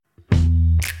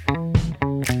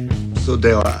So,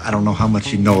 Dale, I don't know how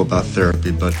much you know about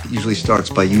therapy, but it usually starts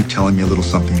by you telling me a little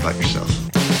something about yourself.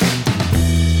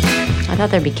 I thought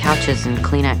there'd be couches and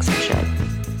Kleenex and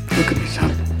shit. Look at me,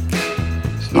 son.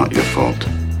 It's not your fault.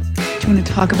 Do you want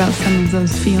to talk about some of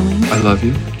those feelings? I love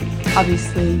you.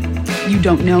 Obviously, you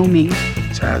don't know me.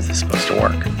 So how's this supposed to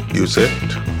work? You sit,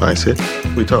 I sit,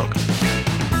 we talk.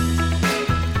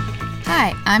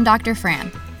 Hi, I'm Dr.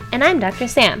 Fran. And I'm Dr.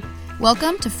 Sam.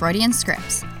 Welcome to Freudian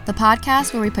Scripts, the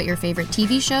podcast where we put your favorite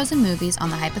TV shows and movies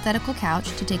on the hypothetical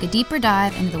couch to take a deeper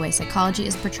dive into the way psychology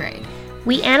is portrayed.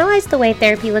 We analyze the way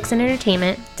therapy looks in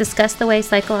entertainment, discuss the way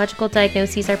psychological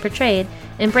diagnoses are portrayed,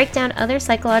 and break down other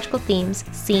psychological themes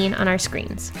seen on our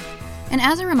screens. And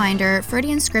as a reminder,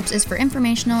 Freudian Scripts is for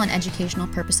informational and educational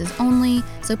purposes only,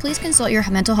 so please consult your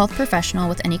mental health professional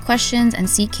with any questions and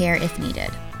seek care if needed.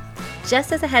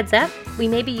 Just as a heads up, we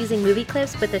may be using movie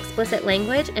clips with explicit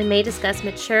language and may discuss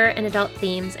mature and adult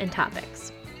themes and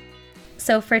topics.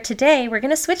 So for today, we're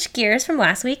going to switch gears from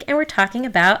last week and we're talking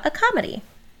about a comedy.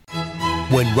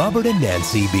 When Robert and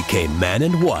Nancy became man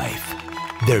and wife,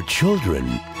 their children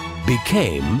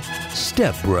became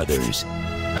stepbrothers.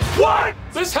 What?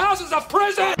 This house is a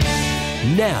prison!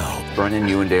 Now, Brennan,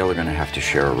 you and Dale are gonna have to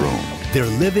share a room. they're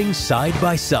living side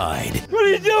by side. What are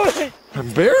you doing?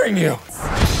 I'm burying you.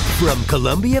 From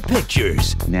Columbia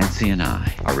Pictures, Nancy and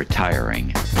I are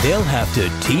retiring. they'll have to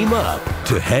team up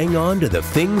to hang on to the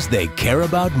things they care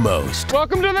about most.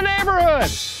 Welcome to the neighborhood.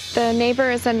 The neighbor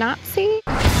is a Nazi?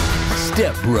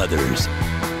 Stepbrothers.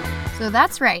 So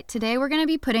that's right. Today we're going to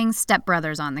be putting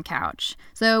stepbrothers on the couch.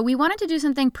 So we wanted to do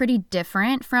something pretty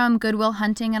different from Good Will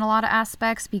Hunting in a lot of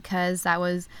aspects because that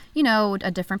was,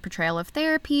 a different portrayal of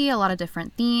therapy, a lot of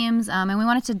different themes, and we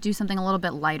wanted to do something a little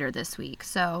bit lighter this week.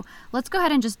 So let's go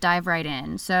ahead and just dive right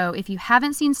in. So if you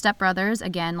haven't seen Step Brothers,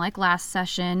 again, like last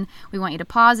session, we want you to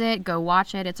pause it, go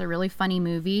watch it. It's a really funny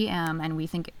movie, and we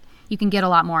think you can get a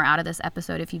lot more out of this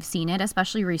episode if you've seen it,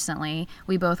 especially recently.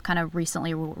 We both kind of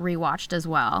recently rewatched as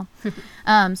well.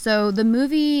 So the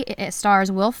movie, it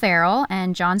stars Will Ferrell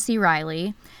and John C.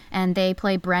 Reilly, and they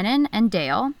play Brennan and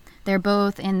Dale. They're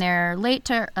both in their late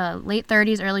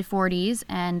 30s, early 40s,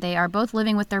 and they are both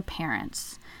living with their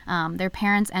parents. Their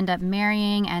parents end up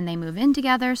marrying, and they move in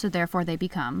together, so therefore they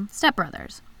become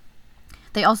stepbrothers.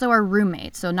 They also are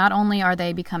roommates, so not only are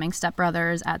they becoming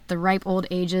stepbrothers at the ripe old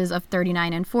ages of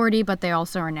 39 and 40, but they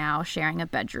also are now sharing a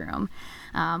bedroom.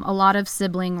 A lot of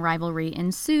sibling rivalry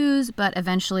ensues, but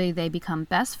eventually they become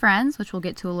best friends, which we'll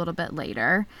get to a little bit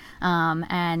later.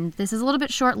 And this is a little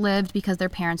bit short-lived because their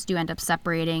parents do end up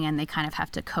separating, and they kind of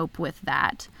have to cope with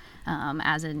that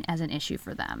as an issue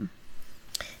for them.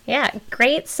 Yeah,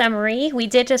 great summary. We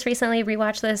did just recently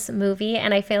rewatch this movie,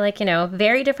 and I feel like,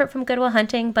 very different from Good Will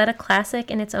Hunting, but a classic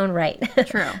in its own right.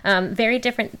 True. Very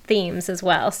different themes as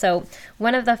well. So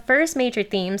one of the first major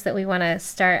themes that we want to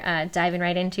start diving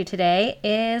right into today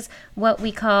is what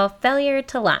we call failure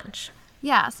to launch.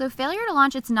 Yeah, so failure to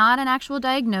launch, it's not an actual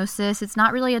diagnosis. It's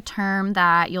not really a term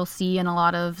that you'll see in a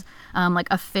lot of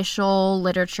official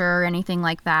literature or anything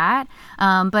like that.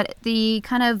 But the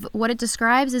kind of what it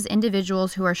describes is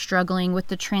individuals who are struggling with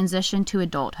the transition to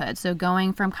adulthood. So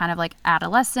going from kind of like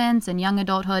adolescence and young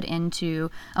adulthood into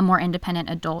a more independent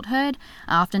adulthood,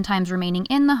 oftentimes remaining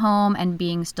in the home and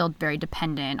being still very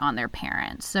dependent on their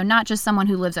parents. So not just someone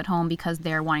who lives at home because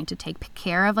they're wanting to take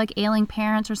care of like ailing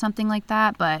parents or something like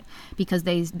that, but because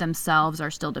they themselves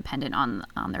are still dependent on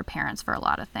their parents for a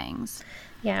lot of things.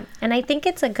 Yeah, and I think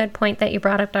it's a good point that you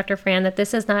brought up, Dr. Fran, that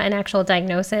this is not an actual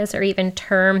diagnosis or even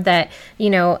term that,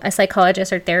 a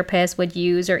psychologist or therapist would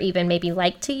use or even maybe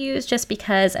like to use just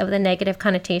because of the negative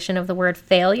connotation of the word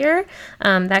failure.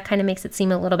 That kind of makes it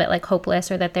seem a little bit like hopeless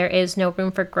or that there is no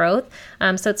room for growth.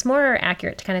 So it's more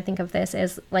accurate to kind of think of this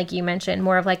as, like you mentioned,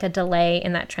 more of like a delay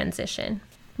in that transition.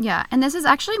 Yeah, and this is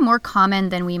actually more common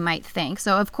than we might think.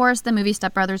 So, of course, the movie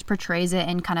Step Brothers portrays it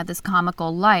in kind of this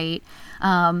comical light,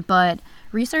 but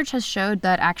research has showed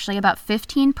that actually about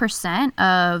 15%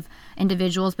 of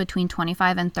individuals between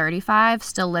 25 and 35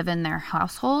 still live in their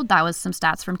household. That was some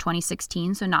stats from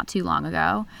 2016, so not too long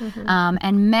ago. Mm-hmm.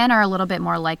 And men are a little bit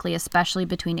more likely, especially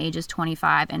between ages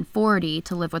 25 and 40,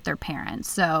 to live with their parents.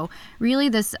 So really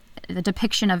the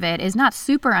depiction of it is not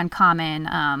super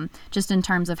uncommon, just in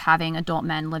terms of having adult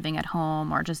men living at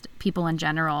home or just people in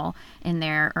general in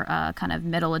their kind of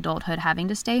middle adulthood having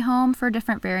to stay home for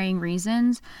different varying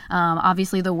reasons.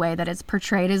 Obviously, the way that it's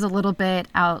portrayed is a little bit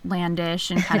outlandish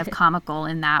and kind of comical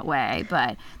in that way,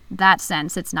 but that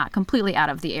sense, it's not completely out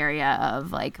of the area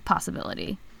of like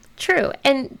possibility. True.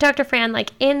 And Dr. Fran,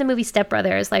 like in the movie Step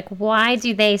Brothers, like why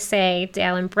do they say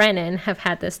Dale and Brennan have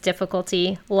had this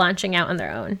difficulty launching out on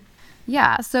their own?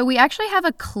 Yeah, so we actually have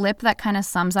a clip that kind of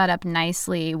sums that up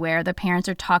nicely where the parents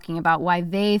are talking about why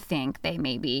they think they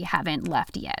maybe haven't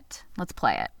left yet. Let's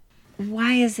play it.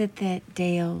 Why is it that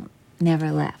Dale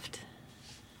never left?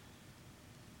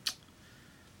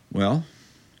 Well,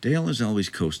 Dale has always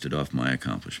coasted off my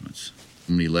accomplishments.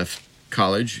 When he left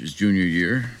college his junior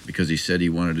year because he said he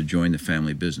wanted to join the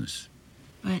family business.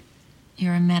 But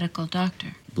you're a medical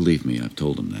doctor. Believe me, I've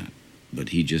told him that. But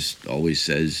he just always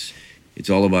says it's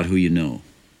all about who you know.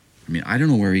 I mean, I don't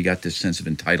know where he got this sense of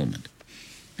entitlement.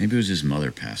 Maybe it was his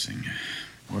mother passing.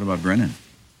 What about Brennan?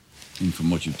 And from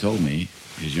what you've told me,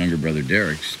 his younger brother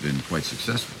Derek's been quite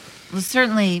successful. Well,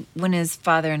 certainly when his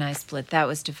father and I split, that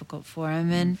was difficult for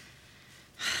him. And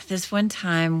this one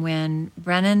time when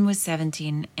Brennan was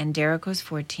 17 and Derek was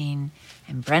 14,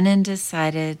 and Brennan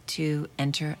decided to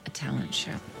enter a talent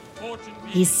show.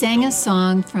 He sang a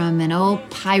song from an old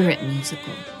pirate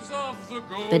musical.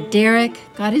 But Derek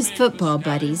got his football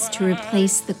buddies to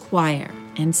replace the choir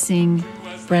and sing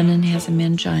Brennan Has a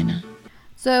Mangina.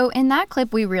 So in that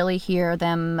clip, we really hear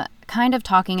them kind of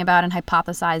talking about and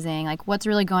hypothesizing like what's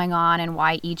really going on and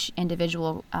why each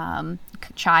individual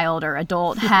child or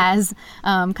adult has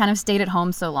kind of stayed at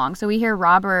home so long. So we hear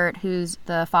Robert, who's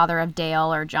the father of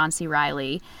Dale, or John C.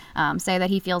 Reilly, say that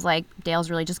he feels like Dale's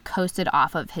really just coasted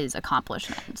off of his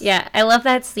accomplishments. Yeah, I love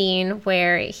that scene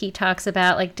where he talks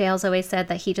about, like, Dale's always said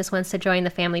that he just wants to join the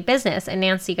family business. And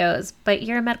Nancy goes, but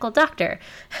you're a medical doctor.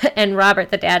 And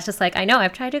Robert, the dad's just like, I know,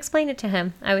 I've tried to explain it to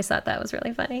him. I always thought that was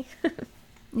really funny.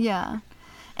 Yeah.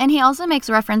 And he also makes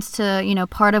reference to, you know,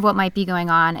 part of what might be going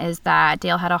on is that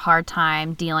Dale had a hard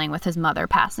time dealing with his mother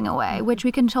passing away, which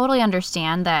we can totally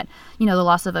understand that, you know, the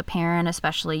loss of a parent,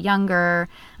 especially younger,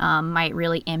 might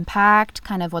really impact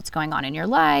kind of what's going on in your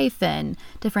life and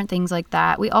different things like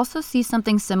that. We also see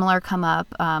something similar come up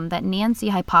that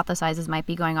Nancy hypothesizes might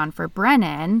be going on for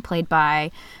Brennan, played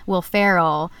by Will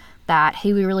Ferrell, that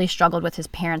he really struggled with his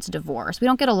parents' divorce. We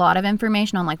don't get a lot of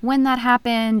information on like when that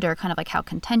happened or kind of like how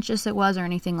contentious it was or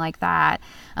anything like that.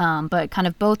 But kind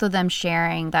of both of them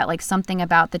sharing that like something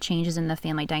about the changes in the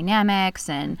family dynamics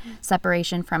and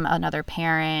separation from another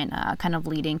parent kind of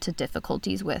leading to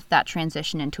difficulties with that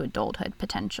transition into adulthood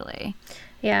potentially.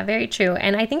 Yeah, very true.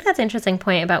 And I think that's an interesting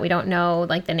point about we don't know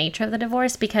like the nature of the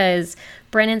divorce, because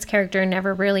Brennan's character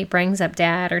never really brings up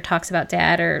dad or talks about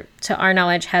dad or, to our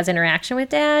knowledge, has interaction with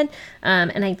dad.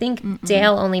 And I think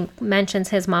Dale only mentions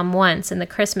his mom once in the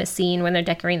Christmas scene when they're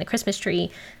decorating the Christmas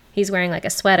tree. He's wearing like a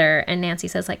sweater and Nancy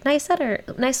says like, nice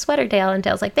sweater, Dale. And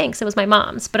Dale's like, thanks, it was my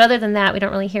mom's. But other than that, we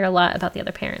don't really hear a lot about the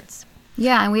other parents.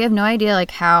 Yeah, and we have no idea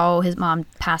like how his mom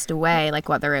passed away, like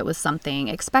whether it was something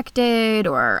expected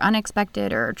or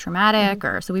unexpected or traumatic,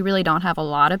 or so we really don't have a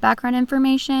lot of background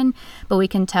information, but we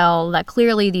can tell that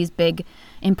clearly these big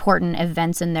important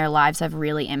events in their lives have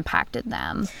really impacted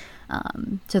them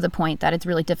to the point that it's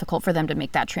really difficult for them to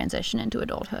make that transition into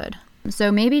adulthood. So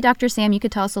maybe Dr. Sam, you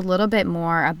could tell us a little bit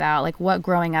more about like what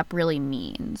growing up really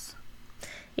means.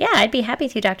 Yeah, I'd be happy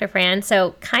to, Dr. Fran.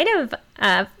 So kind of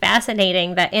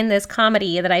fascinating that in this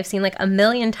comedy that I've seen like a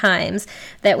million times,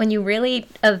 that when you really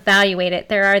evaluate it,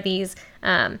 there are these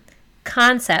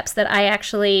concepts that I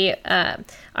actually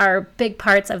are big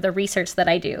parts of the research that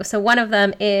I do. So one of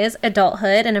them is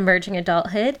adulthood and emerging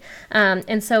adulthood.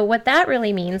 And so what that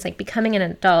really means, like becoming an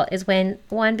adult, is when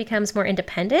one becomes more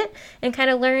independent and kind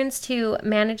of learns to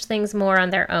manage things more on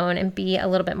their own and be a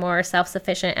little bit more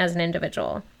self-sufficient as an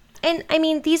individual. And I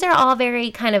mean, these are all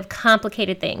very kind of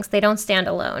complicated things. They don't stand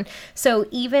alone. So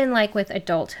even like with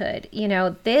adulthood, you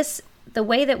know, the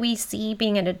way that we see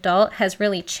being an adult has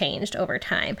really changed over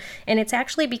time. And it's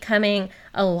actually becoming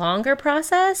a longer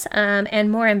process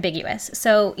and more ambiguous.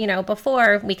 So, you know,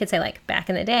 before we could say like back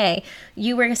in the day,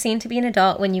 you were seen to be an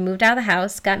adult when you moved out of the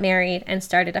house, got married, and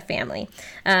started a family.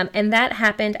 And that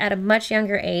happened at a much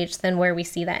younger age than where we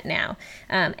see that now.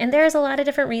 And there's a lot of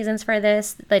different reasons for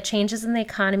this, the changes in the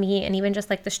economy and even just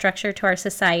like the structure to our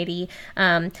society.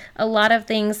 A lot of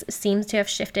things seem to have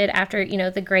shifted after, you know,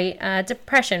 the Great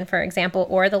Depression, for example,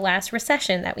 or the last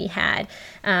recession that we had.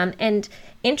 And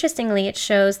interestingly, it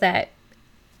shows that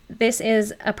this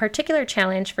is a particular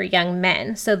challenge for young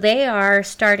men. So they are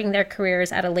starting their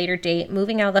careers at a later date,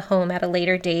 moving out of the home at a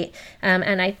later date.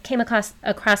 And I came across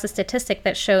a statistic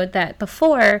that showed that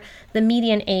before, the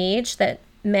median age that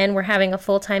men were having a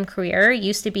full-time career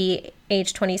used to be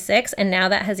age 26, and now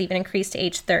that has even increased to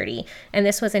age 30. And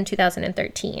this was in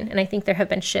 2013. And I think there have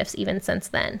been shifts even since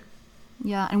then.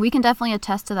 Yeah, and we can definitely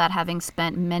attest to that, having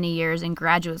spent many years in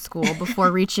graduate school before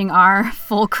reaching our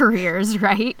full careers,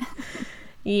 right?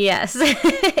 Yes,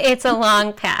 it's a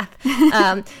long path.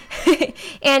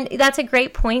 And that's a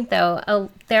great point, though.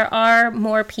 There are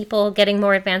more people getting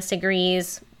more advanced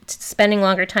degrees, spending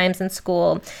longer times in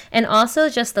school, and also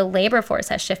just the labor force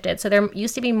has shifted. So there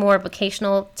used to be more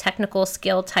vocational, technical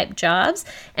skill type jobs,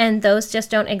 and those just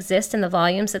don't exist in the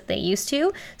volumes that they used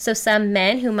to. So some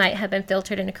men who might have been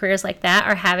filtered into careers like that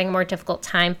are having a more difficult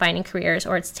time finding careers,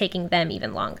 or it's taking them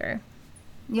even longer.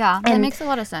 Yeah, that makes a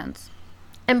lot of sense.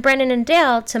 And Brennan and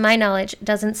Dale, to my knowledge,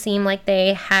 doesn't seem like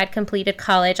they had completed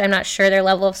college. I'm not sure their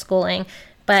level of schooling,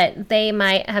 but they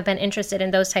might have been interested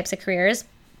in those types of careers,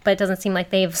 but it doesn't seem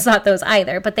like they've sought those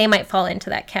either, but they might fall into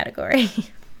that category.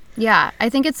 Yeah, I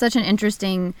think it's such an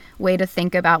interesting way to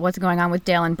think about what's going on with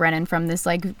Dale and Brennan from this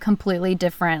like completely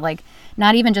different, like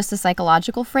not even just a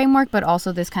psychological framework, but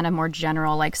also this kind of more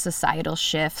general like societal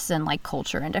shifts and like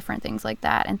culture and different things like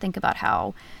that, and think about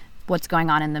how what's going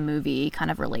on in the movie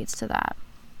kind of relates to that.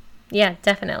 Yeah,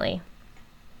 definitely.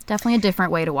 Definitely a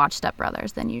different way to watch Step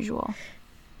Brothers than usual.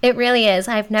 It really is.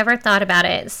 I've never thought about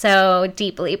it so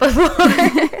deeply before.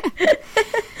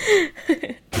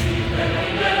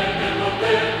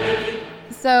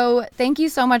 So thank you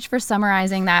so much for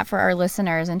summarizing that for our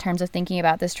listeners in terms of thinking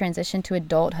about this transition to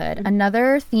adulthood.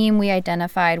 Another theme we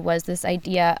identified was this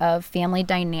idea of family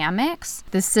dynamics,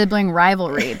 the sibling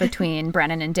rivalry between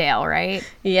Brennan and Dale, right?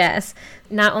 Yes.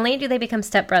 Not only do they become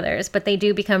stepbrothers, but they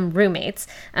do become roommates.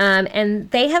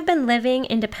 And they have been living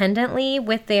independently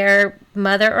with their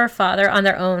mother or father on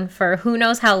their own for who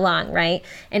knows how long, right?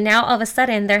 And now all of a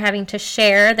sudden they're having to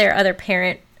share their other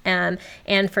parent. And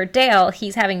for Dale,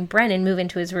 he's having Brennan move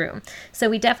into his room. So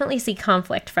we definitely see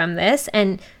conflict from this.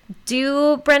 And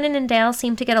do Brennan and Dale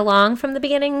seem to get along from the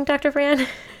beginning, Dr. Fran?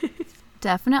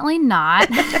 Definitely not.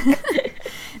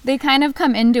 They kind of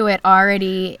come into it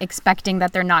already expecting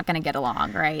that they're not going to get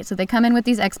along, right? So they come in with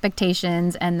these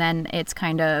expectations, and then it's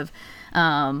kind of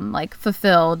like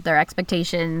fulfilled. Their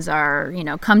expectations are,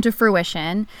 come to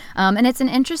fruition. And it's an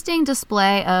interesting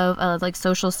display of like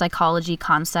social psychology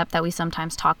concept that we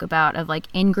sometimes talk about of like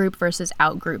in-group versus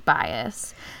out-group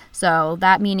bias. So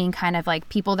that meaning kind of like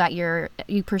people that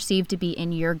you perceive to be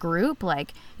in your group,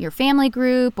 like your family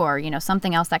group or,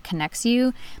 something else that connects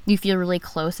you, you feel really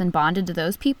close and bonded to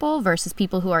those people versus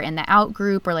people who are in the out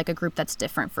group or like a group that's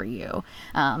different for you.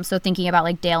 So thinking about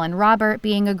like Dale and Robert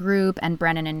being a group and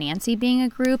Brennan and Nancy being a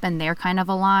group, and they're kind of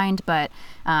aligned, but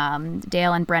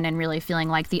Dale and Brennan really feeling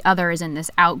like the other is in this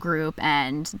out group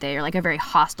and they're like a very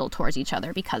hostile towards each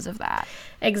other because of that.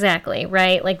 Exactly,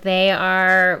 right? Like they're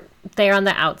on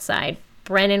the outside.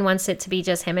 Brennan wants it to be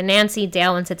just him and Nancy.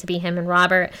 Dale wants it to be him and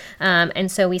Robert.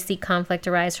 And so we see conflict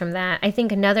arise from that. I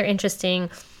think another interesting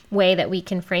way that we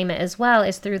can frame it as well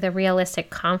is through the realistic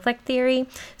conflict theory.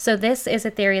 So this is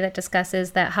a theory that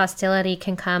discusses that hostility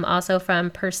can come also from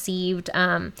perceived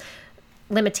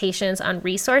limitations on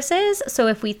resources. So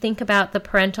if we think about the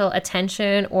parental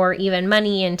attention or even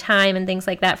money and time and things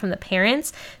like that from the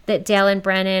parents that Dale and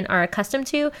Brennan are accustomed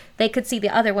to, they could see the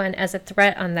other one as a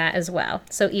threat on that as well.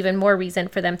 So even more reason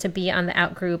for them to be on the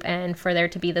out group and for there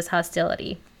to be this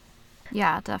hostility.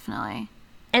 Yeah, definitely.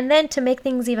 And then to make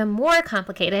things even more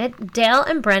complicated, Dale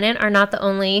and Brennan are not the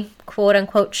only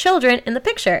quote-unquote children in the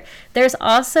picture. There's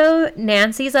also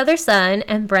Nancy's other son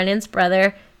and Brennan's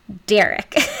brother,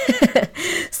 Derek.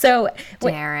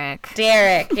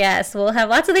 Derek, yes. We'll have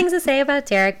lots of things to say about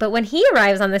Derek, but when he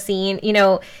arrives on the scene,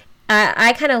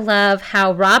 I kind of love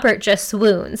how Robert just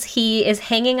swoons. He is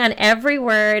hanging on every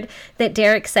word that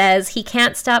Derek says. He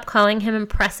can't stop calling him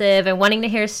impressive and wanting to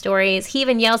hear stories. He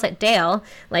even yells at Dale,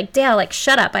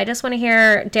 shut up. I just want to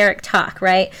hear Derek talk,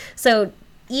 right? So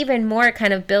even more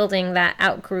kind of building that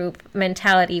out-group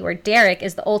mentality where Derek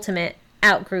is the ultimate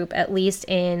out-group, at least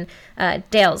in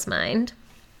Dale's mind.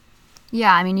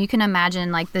 Yeah, I mean, you can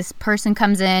imagine, like, this person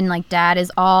comes in, like, dad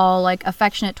is all, like,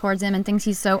 affectionate towards him and thinks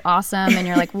he's so awesome, and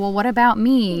you're like, well, what about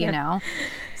me, you know?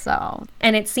 So.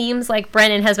 And it seems like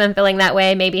Brennan has been feeling that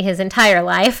way maybe his entire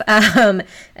life.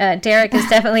 Derek is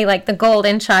definitely, like, the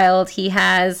golden child. He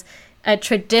has a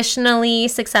traditionally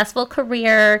successful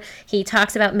career. He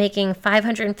talks about making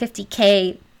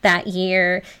 $550K that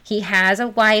year. He has a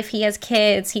wife, he has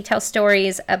kids, he tells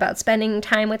stories about spending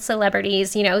time with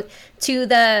celebrities. To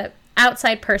the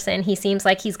outside person, he seems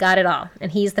like he's got it all,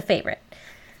 and he's the favorite.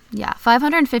 Yeah,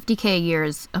 $550K a year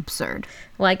is absurd.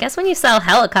 Well, I guess when you sell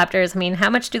helicopters, I mean, how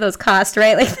much do those cost,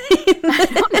 right? I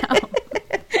don't know.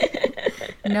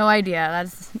 No idea.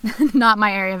 That's not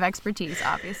my area of expertise,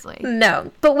 obviously.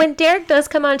 No. But when Derek does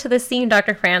come onto the scene,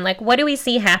 Dr. Fran, what do we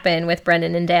see happen with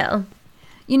Brennan and Dale?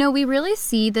 You know, we really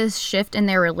see this shift in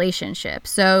their relationship.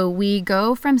 So we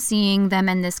go from seeing them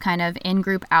in this kind of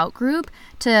in-group, out-group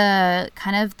to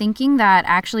kind of thinking that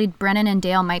actually Brennan and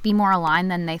Dale might be more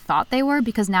aligned than they thought they were,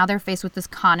 because now they're faced with this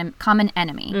common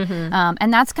enemy.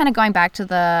 And that's kind of going back to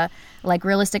the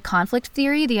realistic conflict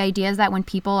theory. The idea is that when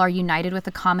people are united with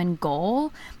a common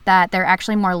goal, that they're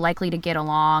actually more likely to get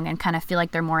along and kind of feel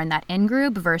like they're more in that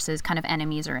in-group versus kind of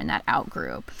enemies or in that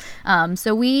out-group.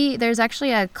 So there's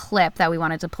actually a clip that we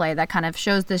wanted to play that kind of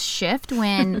shows this shift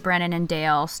when Brennan and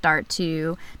Dale start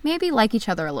to maybe like each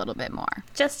other a little bit more.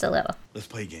 Just a little. Let's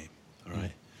play a game, all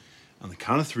right? On the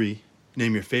count of 3,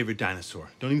 name your favorite dinosaur.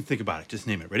 Don't even think about it. Just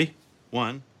name it. Ready?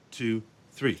 1, 2,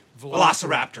 3.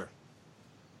 Velociraptor.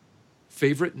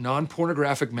 Favorite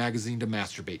non-pornographic magazine to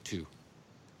masturbate to?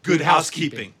 Good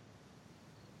Housekeeping.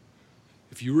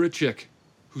 If you were a chick,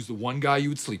 who's the one guy you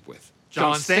would sleep with?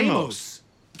 John Stamos.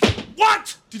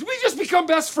 What? Did we just become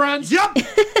best friends? Yep.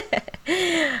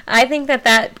 I think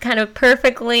that kind of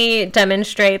perfectly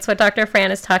demonstrates what Dr.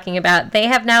 Fran is talking about. They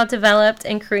have now developed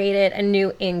and created a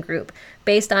new in-group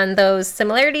based on those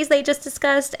similarities they just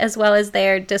discussed, as well as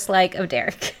their dislike of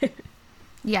Derek.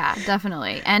 Yeah,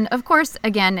 definitely. And of course,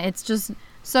 again, it's just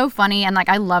so funny. And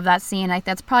I love that scene.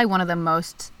 That's probably one of the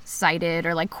most cited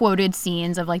or quoted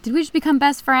scenes of did we just become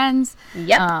best friends?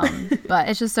 Yep. But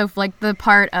it's just so the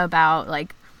part about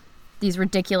these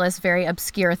ridiculous, very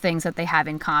obscure things that they have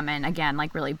in common, again,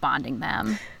 really bonding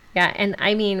them. Yeah, and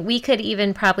I mean, we could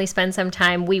even probably spend some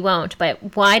time, we won't,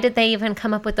 but why did they even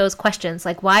come up with those questions?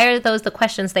 Why are those the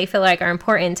questions they feel like are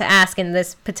important to ask in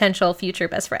this potential future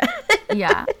best friend?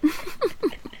 Yeah.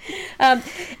 And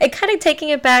kind of taking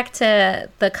it back to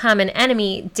the common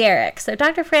enemy, Derek. So,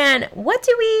 Dr. Fran, what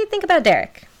do we think about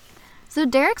Derek? So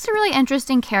Derek's a really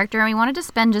interesting character, and we wanted to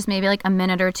spend just maybe a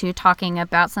minute or two talking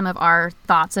about some of our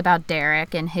thoughts about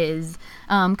Derek and his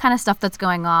kind of stuff that's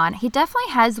going on. He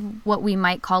definitely has what we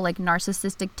might call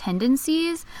narcissistic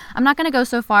tendencies. I'm not going to go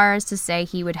so far as to say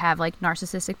he would have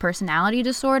narcissistic personality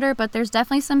disorder, but there's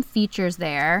definitely some features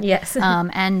there. Yes.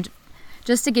 And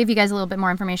just to give you guys a little bit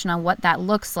more information on what that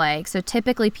looks like. So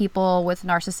typically people with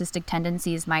narcissistic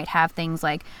tendencies might have things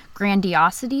like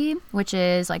grandiosity, which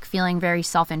is feeling very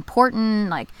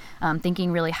self-important,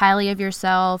 thinking really highly of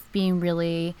yourself, being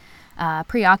really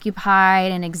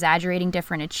preoccupied and exaggerating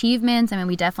different achievements. I mean,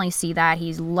 we definitely see that.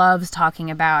 He loves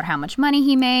talking about how much money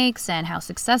he makes and how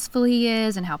successful he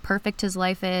is and how perfect his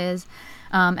life is.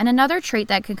 And another trait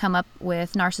that can come up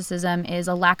with narcissism is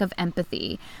a lack of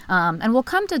empathy. And we'll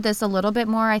come to this a little bit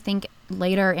more, I think,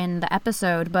 later in the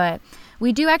episode, but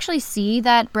we do actually see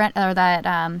that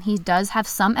he does have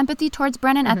some empathy towards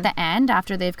Brennan at the end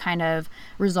after they've kind of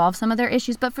resolved some of their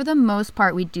issues. But for the most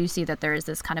part, we do see that there is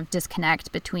this kind of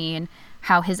disconnect between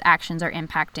how his actions are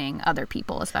impacting other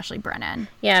people, especially Brennan.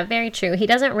 Yeah, very true. He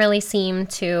doesn't really seem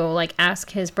to ask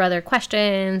his brother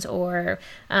questions or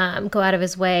go out of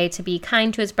his way to be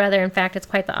kind to his brother. In fact, it's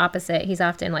quite the opposite. He's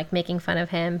often making fun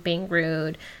of him, being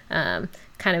rude, kind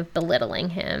of belittling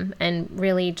him, and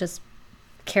really just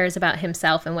cares about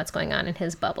himself and what's going on in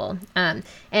his bubble. And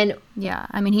yeah,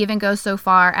 I mean, he even goes so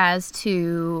far as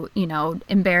to,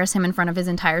 embarrass him in front of his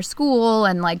entire school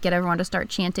and get everyone to start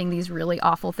chanting these really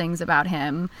awful things about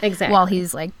him. Exactly. While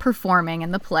he's performing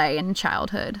in the play in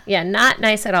childhood. Yeah, not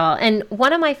nice at all. And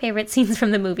one of my favorite scenes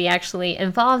from the movie actually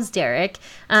involves Derek.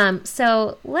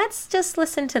 So let's just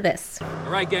listen to this.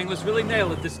 All right, gang, let's really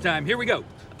nail it this time. Here we go.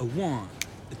 A 1,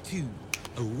 a 2,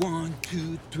 a 1,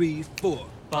 2, 3, 4.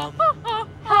 Bum.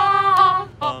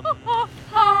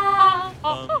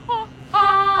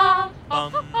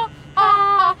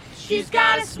 She's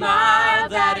got a smile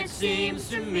that it seems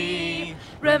to me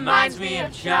reminds me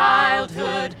of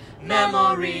childhood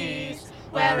memories,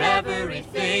 where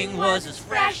everything was as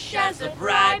fresh as the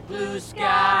bright blue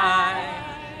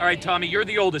sky. All right, Tommy, you're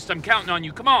the oldest. I'm counting on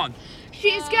you. Come on.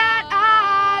 She's got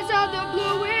eyes of the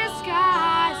bluest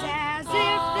skies, as if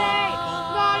they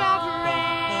thought of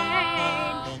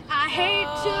rain. I hate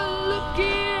to look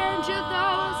into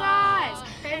those eyes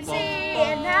and see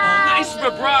it now. Nice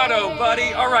vibrato,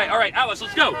 buddy. All right, Alice,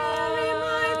 let's go.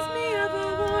 Reminds me of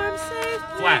a warm, safe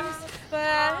Flat. place.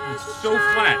 It's so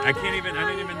flat. I didn't even know.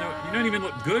 You don't even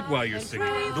look good while you're singing.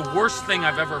 The worst thing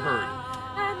I've ever heard.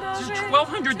 This is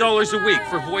 $1,200 a week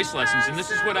for voice lessons, and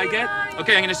this is what I get?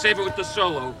 Okay, I'm gonna save it with the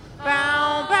solo.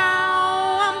 Bow,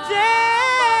 bow, I'm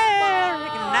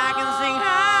Derek, and I can sing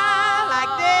high like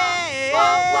this.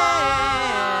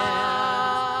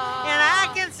 And I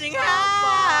can sing high.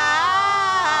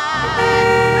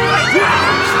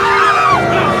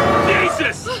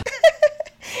 Jesus!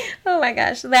 Oh my my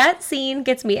gosh, that scene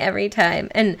gets me every time.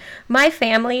 And my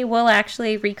family will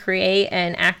actually recreate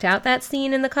and act out that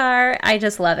scene in the car. I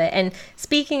just love it. And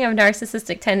speaking of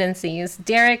narcissistic tendencies,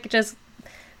 Derek just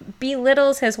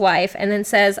belittles his wife and then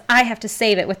says, I have to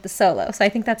save it with the solo. So I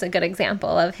think that's a good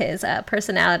example of his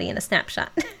personality in a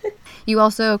snapshot. You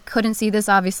also couldn't see this,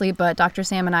 obviously, but Dr.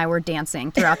 Sam and I were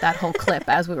dancing throughout that whole clip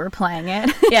as we were playing it.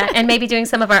 Yeah, and maybe doing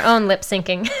some of our own lip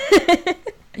syncing.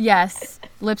 Yes,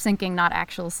 lip syncing, not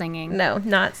actual singing. No,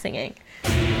 not singing.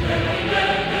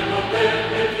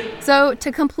 So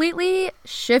to completely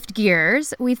shift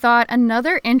gears, we thought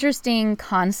another interesting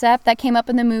concept that came up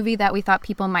in the movie that we thought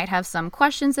people might have some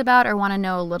questions about or want to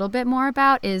know a little bit more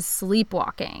about is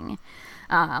sleepwalking.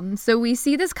 So we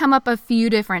see this come up a few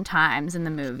different times in the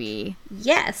movie.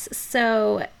 Yes,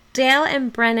 so Dale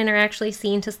and Brennan are actually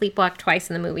seen to sleepwalk twice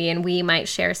in the movie, and we might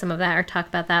share some of that or talk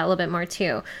about that a little bit more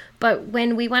too. But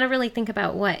when we want to really think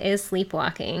about what is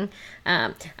sleepwalking,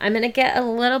 I'm going to get a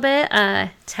little bit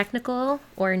technical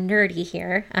or nerdy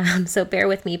here, so bear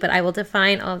with me, but I will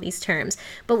define all these terms.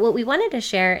 But what we wanted to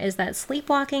share is that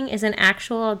sleepwalking is an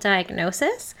actual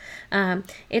diagnosis.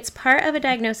 It's part of a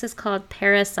diagnosis called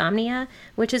parasomnia,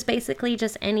 which is basically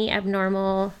just any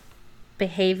abnormal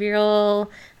behavioral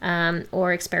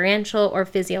or experiential or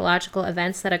physiological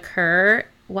events that occur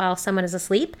while someone is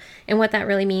asleep. And what that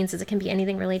really means is it can be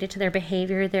anything related to their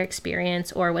behavior, their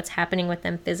experience, or what's happening with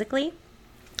them physically.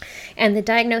 And the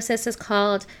diagnosis is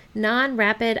called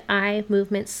non-rapid eye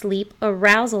movement sleep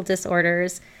arousal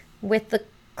disorders, with the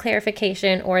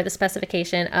clarification or the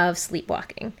specification of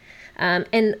sleepwalking.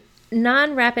 And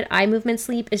non-rapid eye movement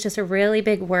sleep is just a really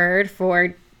big word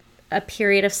for a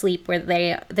period of sleep where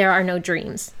there are no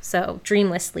dreams. So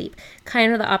dreamless sleep,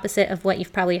 kind of the opposite of what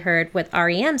you've probably heard with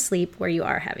REM sleep, where you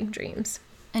are having dreams.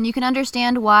 And you can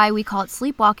understand why we call it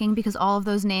sleepwalking, because all of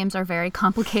those names are very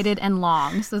complicated and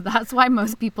long. So that's why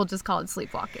most people just call it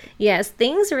sleepwalking. Yes,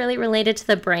 things really related to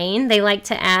the brain. They like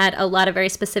to add a lot of very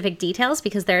specific details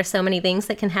because there are so many things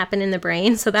that can happen in the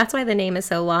brain. So that's why the name is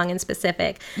so long and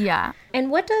specific. Yeah. And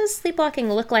what does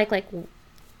sleepwalking look like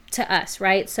to us,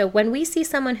 right? So when we see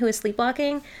someone who is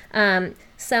sleepwalking,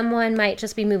 someone might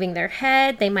just be moving their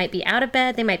head. They might be out of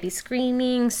bed. They might be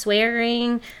screaming,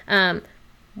 swearing,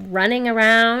 running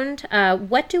around.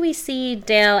 What do we see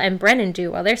Dale and Brennan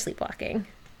do while they're sleepwalking?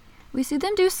 We see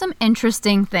them do some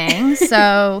interesting things.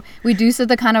 So we do see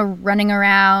the kind of running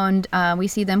around. We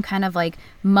see them kind of like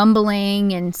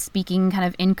mumbling and speaking kind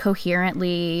of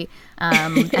incoherently.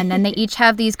 And then they each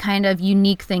have these kind of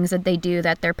unique things that they do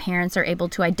that their parents are able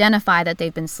to identify that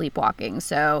they've been sleepwalking.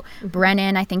 So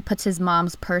Brennan, I think, puts his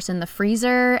mom's purse in the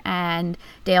freezer, and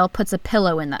Dale puts a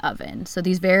pillow in the oven. So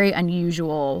these very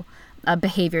unusual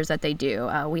behaviors that they do.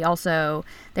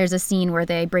 There's a scene where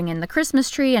they bring in the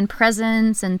Christmas tree and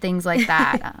presents and things like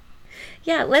that.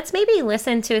 Yeah, let's maybe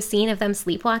listen to a scene of them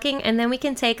sleepwalking, and then we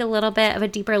can take a little bit of a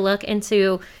deeper look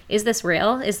into, is this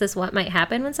real? Is this what might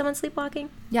happen when someone's sleepwalking?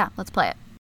 Yeah, let's play it.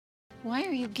 Why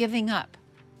are you giving up?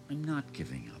 I'm not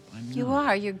giving up. You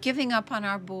are. You're giving up on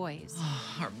our boys.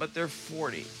 But they're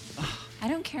 40. I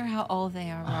don't care how old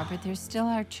they are, Robert. They're still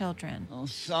our children. Well,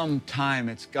 sometime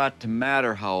it's got to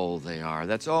matter how old they are.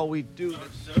 That's all we do.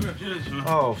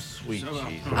 Oh, sweet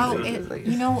Jesus.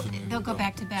 Oh, they'll go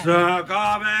back to bed.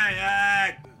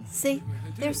 See,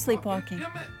 they're sleepwalking.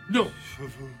 No.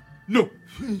 No.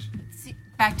 See,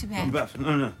 back to bed.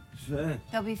 No.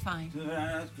 They'll be fine.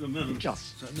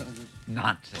 Just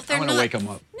nonsense. They're I want to wake them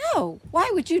up. No. Why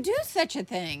would you do such a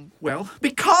thing? Well,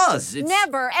 because it's...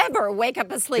 Never, ever wake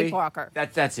up a sleepwalker.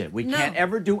 That's it. We can't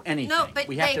ever do anything. No, but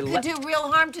we they could do real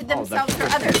harm to themselves or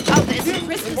others. Oh, this is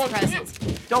Christmas presents.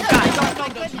 Don't.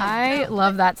 I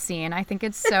love that scene. I think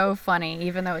it's so funny,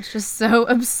 even though it's just so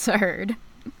absurd.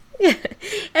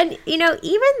 And,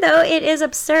 even though it is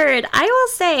absurd, I will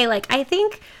say, I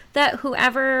think that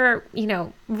whoever,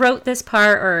 wrote this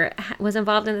part or was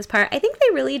involved in this part, I think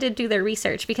they really did do their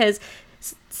research, because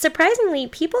surprisingly,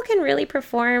 people can really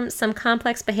perform some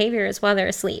complex behaviors while they're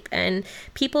asleep. And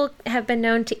people have been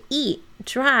known to eat,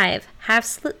 drive, have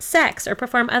sex, or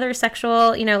perform other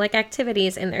sexual,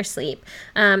 activities in their sleep.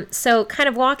 So kind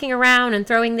of walking around and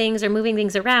throwing things or moving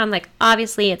things around,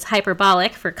 obviously it's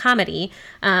hyperbolic for comedy,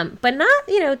 but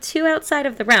not, too outside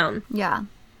of the realm. Yeah.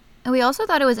 And we also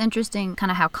thought it was interesting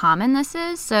kind of how common this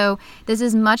is. So this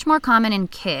is much more common in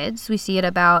kids. We see it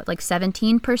about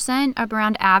 17% up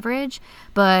around average.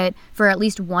 But for at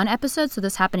least one episode, so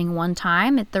this happening one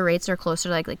time, the rates are closer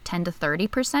to 10 to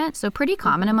 30%. So pretty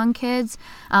common among kids.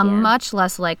 Much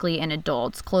less likely in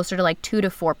adults, closer to 2 to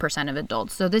 4% of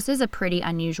adults. So this is a pretty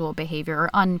unusual behavior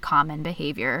or uncommon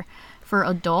behavior for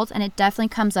adults, and it definitely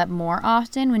comes up more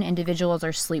often when individuals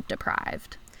are sleep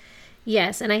deprived.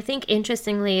 Yes, and I think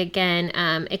interestingly, again,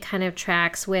 it kind of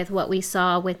tracks with what we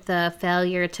saw with the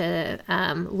failure to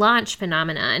launch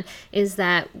phenomenon, is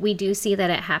that we do see that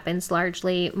it happens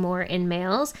largely more in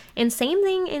males, and same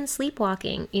thing in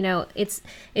sleepwalking. You know, it's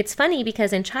funny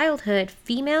because in childhood,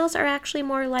 females are actually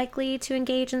more likely to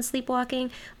engage in sleepwalking,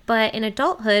 but in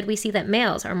adulthood, we see that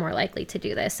males are more likely to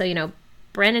do this. So, you know,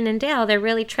 Brennan and Dale, they're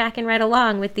really tracking right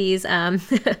along with these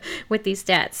with these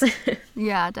stats.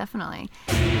 Yeah, definitely.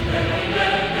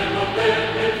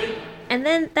 And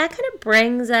then that kind of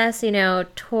brings us, you know,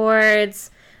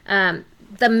 towards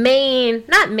the main,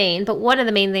 not main, but one of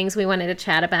the main things we wanted to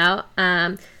chat about,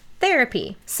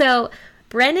 therapy. So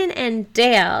Brennan and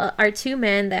Dale are two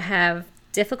men that have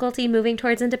difficulty moving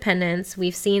towards independence.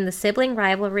 We've seen the sibling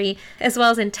rivalry as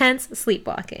well as intense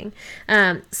sleepwalking.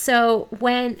 So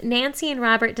when Nancy and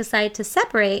Robert decide to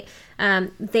separate,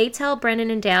 they tell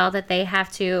Brennan and Dale that they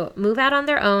have to move out on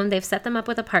their own. They've set them up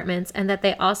with apartments, and that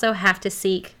they also have to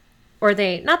seek, or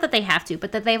they, not that they have to,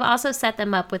 but that they've also set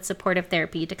them up with supportive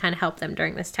therapy to kind of help them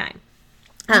during this time.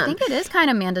 I think it is kind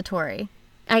of mandatory.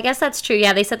 I guess that's true.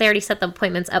 Yeah, they said they already set the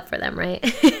appointments up for them, right?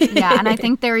 Yeah, and I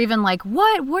think they're even like,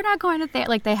 what? We're not going to therapy.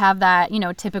 Like, they have that, you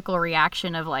know, typical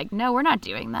reaction of like, no, we're not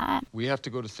doing that. We have to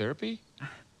go to therapy?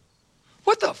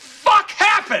 What the fuck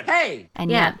happened? Hey! And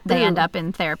yet they end up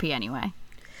in therapy anyway.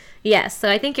 Yes, so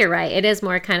I think you're right. It is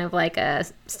more kind of like a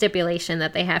stipulation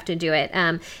that they have to do it.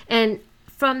 And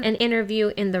from an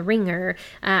interview in The Ringer,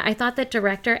 I thought that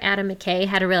director Adam McKay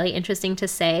had a really interesting to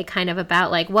say kind of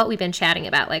about like what we've been chatting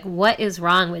about, like what is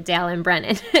wrong with Dale and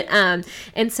Brennan.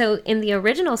 And so in the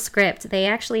original script, they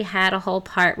actually had a whole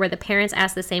part where the parents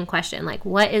asked the same question, like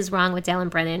what is wrong with Dale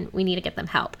and Brennan? We need to get them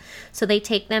help. So they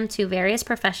take them to various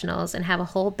professionals and have a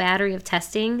whole battery of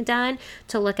testing done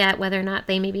to look at whether or not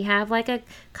they maybe have like a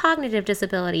cognitive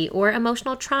disability or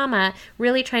emotional trauma,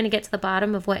 really trying to get to the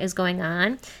bottom of what is going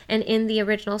on. And in the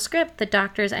original script, the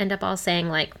doctors end up all saying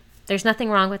like, there's nothing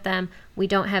wrong with them. We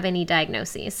don't have any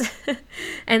diagnoses.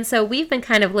 And so we've been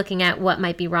kind of looking at what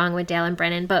might be wrong with Dale and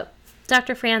Brennan. But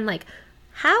Dr. Fran, like,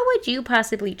 how would you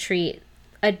possibly treat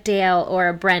a Dale or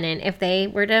a Brennan if they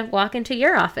were to walk into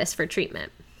your office for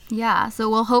treatment? Yeah, so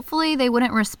well, hopefully they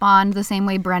wouldn't respond the same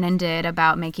way Brennan did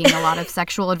about making a lot of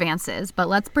sexual advances, but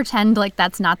let's pretend like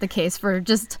that's not the case for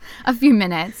just a few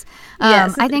minutes.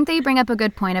 Yes. I think that you bring up a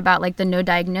good point about like the no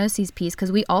diagnoses piece,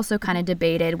 because we also kind of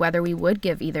debated whether we would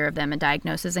give either of them a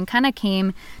diagnosis and kind of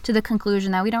came to the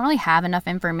conclusion that we don't really have enough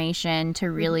information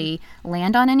to really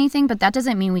land on anything, but that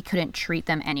doesn't mean we couldn't treat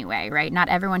them anyway, right? Not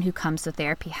everyone who comes to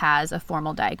therapy has a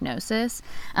formal diagnosis.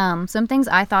 Some things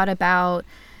I thought about,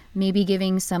 maybe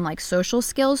giving some like social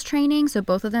skills training. So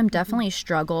both of them definitely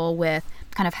struggle with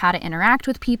kind of how to interact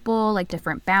with people, like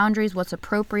different boundaries, what's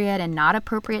appropriate and not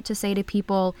appropriate to say to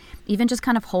people. Even just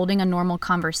kind of holding a normal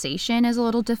conversation is a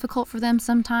little difficult for them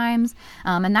sometimes.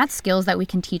 And that's skills that we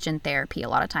can teach in therapy a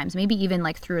lot of times, maybe even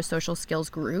like through a social skills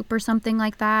group or something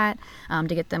like that,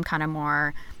 to get them kind of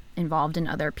more involved in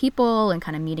other people and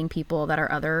kind of meeting people that are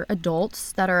other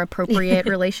adults that are appropriate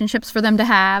relationships for them to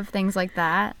have, things like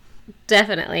that.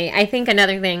 Definitely. I think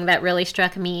another thing that really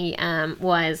struck me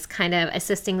was kind of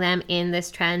assisting them in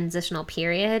this transitional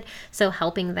period. So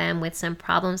helping them with some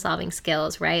problem solving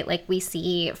skills, right? Like we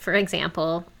see, for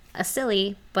example, a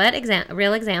silly but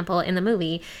real example in the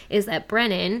movie is that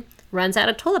Brennan runs out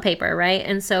of toilet paper, right?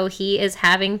 And so he is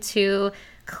having to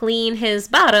clean his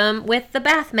bottom with the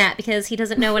bath mat because he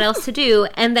doesn't know what else to do.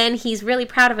 And then he's really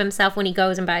proud of himself when he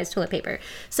goes and buys toilet paper.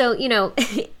 So, you know,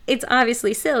 it's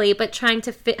obviously silly, but trying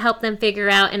to help them figure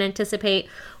out and anticipate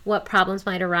what problems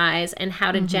might arise and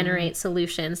how to generate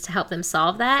solutions to help them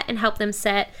solve that and help them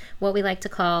set what we like to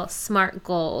call SMART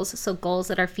goals. So goals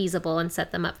that are feasible and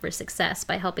set them up for success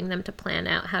by helping them to plan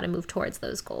out how to move towards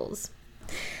those goals.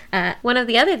 One of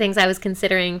the other things I was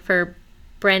considering for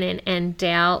Brennan and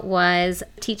Dale was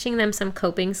teaching them some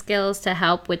coping skills to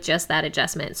help with just that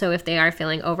adjustment. So if they are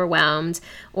feeling overwhelmed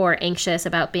or anxious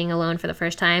about being alone for the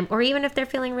first time, or even if they're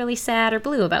feeling really sad or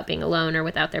blue about being alone or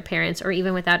without their parents or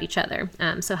even without each other.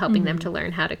 So helping them to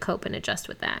learn how to cope and adjust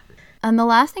with that. And the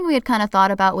last thing we had kind of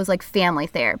thought about was like family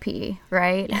therapy,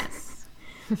 right? Yes.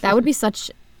 That would be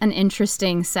such an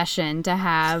interesting session to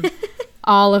have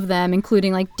all of them,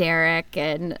 including like Derek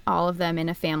and all of them in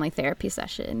a family therapy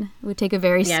session. It would take a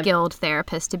very skilled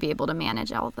therapist to be able to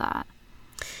manage all of that.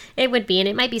 It would be, and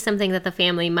it might be something that the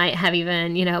family might have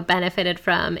even, benefited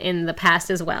from in the past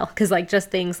as well. Because,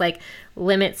 just things like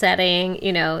limit setting,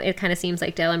 it kind of seems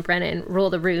like Dale and Brennan rule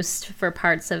the roost for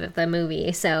parts of the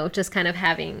movie. So just kind of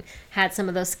having had some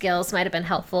of those skills might have been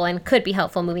helpful and could be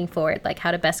helpful moving forward, like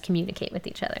how to best communicate with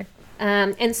each other.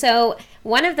 And so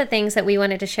one of the things that we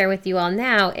wanted to share with you all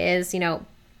now is,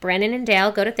 Brennan and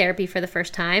Dale go to therapy for the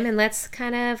first time, and let's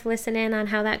kind of listen in on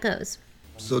how that goes.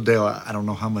 So, Dale, I don't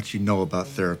know how much you know about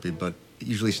therapy, but it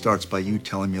usually starts by you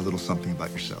telling me a little something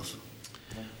about yourself.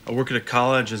 I work at a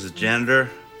college as a janitor,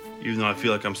 even though I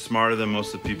feel like I'm smarter than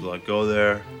most of the people that go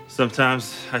there.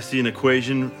 Sometimes I see an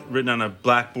equation written on a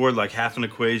blackboard, like half an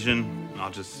equation, and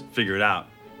I'll just figure it out.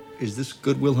 Is this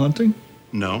Good Will Hunting?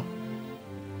 No.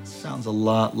 Sounds a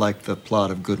lot like the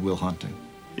plot of Good Will Hunting.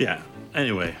 Yeah,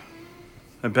 anyway,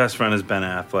 my best friend is Ben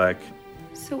Affleck.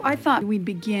 So I thought we'd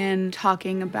begin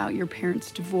talking about your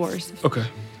parents' divorce. Okay.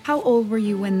 How old were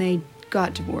you when they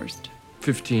got divorced?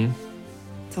 15.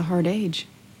 It's a hard age.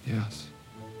 Yes.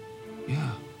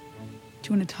 Yeah.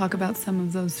 Do you want to talk about some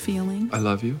of those feelings? I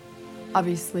love you.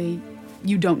 Obviously,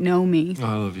 you don't know me.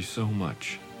 I love you so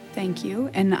much. Thank you.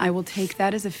 And I will take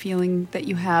that as a feeling that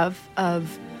you have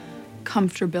of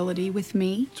comfortability with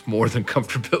me. It's more than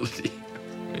comfortability.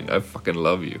 I mean, I fucking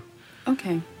love you.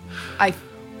 Okay.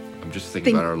 I'm just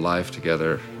thinking about our life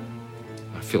together.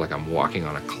 I feel like I'm walking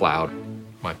on a cloud.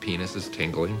 My penis is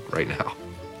tingling right now.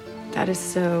 That is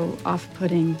so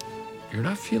off-putting. You're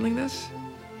not feeling this?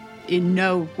 In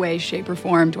no way, shape, or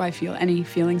form do I feel any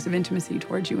feelings of intimacy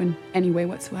towards you in any way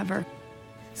whatsoever.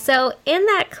 So in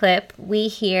that clip, we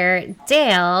hear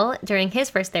Dale during his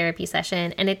first therapy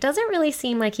session, and it doesn't really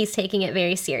seem like he's taking it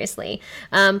very seriously.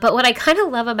 But what I kind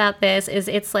of love about this is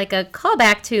it's like a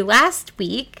callback to last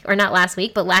week, or not last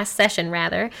week, but last session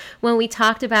rather, when we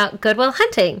talked about Good Will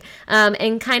Hunting.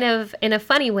 And kind of in a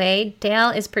funny way, Dale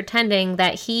is pretending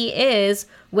that he is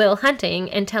Will Hunting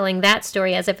and telling that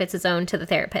story as if it's his own to the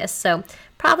therapist. So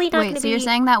probably not going to be... Wait, so you're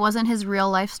saying that wasn't his real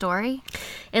life story?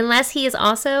 Unless he is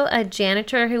also a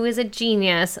janitor who is a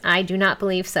genius, I do not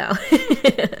believe so.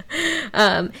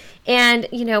 And,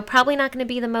 probably not going to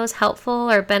be the most helpful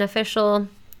or beneficial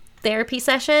therapy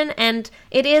session. And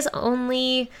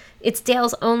it's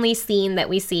Dale's only scene that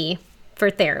we see for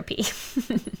therapy.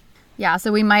 Yeah,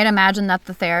 so we might imagine that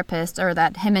the therapist or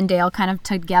that him and Dale kind of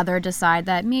together decide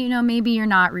that, maybe you're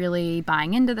not really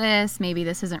buying into this. Maybe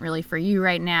this isn't really for you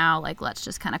right now. Like, let's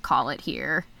just kind of call it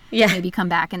here. Yeah. Maybe come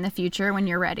back in the future when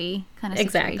you're ready kind of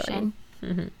situation.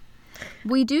 Exactly. Mm-hmm.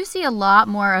 We do see a lot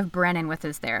more of Brennan with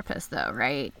his therapist, though,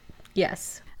 right?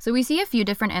 Yes. So we see a few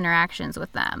different interactions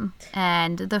with them.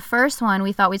 And the first one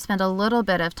we thought we'd spend a little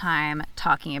bit of time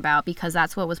talking about because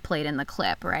that's what was played in the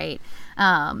clip, right?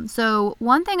 So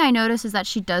one thing I noticed is that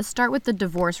she does start with the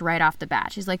divorce right off the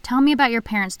bat. She's like, tell me about your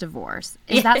parents' divorce.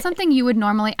 Is that something you would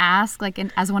normally ask,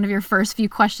 as one of your first few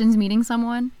questions meeting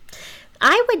someone?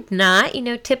 I would not.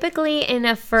 Typically in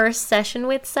a first session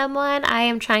with someone, I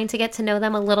am trying to get to know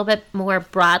them a little bit more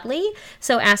broadly.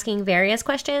 So asking various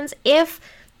questions. If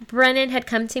Brennan had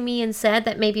come to me and said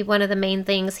that maybe one of the main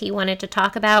things he wanted to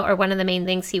talk about or one of the main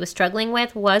things he was struggling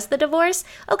with was the divorce,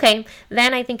 okay,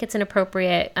 then I think it's an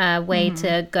appropriate way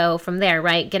to go from there,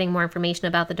 right? Getting more information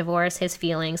about the divorce, his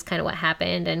feelings, kind of what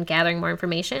happened, and gathering more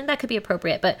information, that could be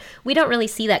appropriate. But we don't really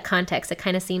see that context. It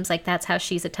kind of seems like that's how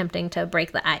she's attempting to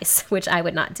break the ice, which I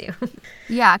would not do.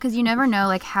 Yeah, because you never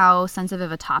know how sensitive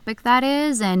of a topic that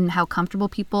is and how comfortable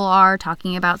people are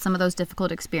talking about some of those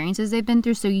difficult experiences they've been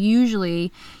through. So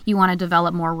usually you want to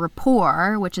develop more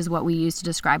rapport, which is what we use to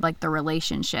describe the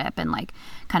relationship and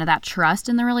kind of that trust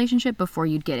in the relationship before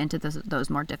you'd get into those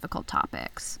more difficult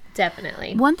topics.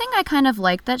 Definitely. One thing I kind of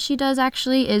like that she does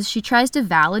actually is she tries to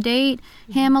validate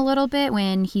him a little bit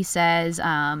when he says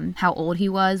how old he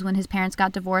was when his parents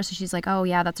got divorced. And she's like, oh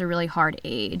yeah, that's a really hard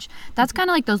age. That's kind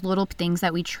of like those little things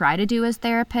that we try to do as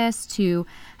therapists to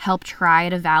help try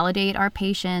to validate our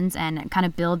patients and kind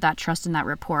of build that trust and that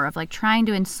rapport of trying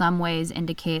to in some ways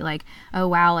indicate oh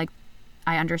wow,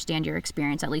 I understand your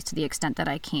experience, at least to the extent that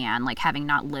I can, having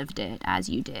not lived it as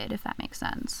you did, if that makes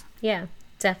sense. Yeah,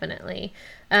 definitely.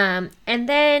 And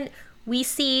then we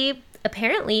see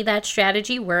apparently that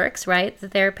strategy works, right? The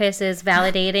therapist is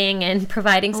validating and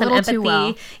providing some empathy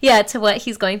to what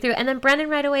he's going through. And then Brennan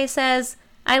right away says,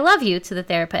 I love you to the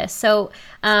therapist. So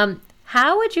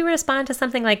how would you respond to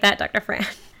something like that, Dr. Fran?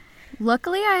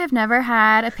 Luckily, I have never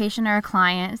had a patient or a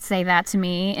client say that to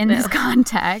me in this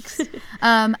context.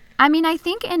 I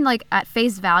think in at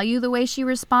face value, the way she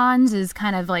responds is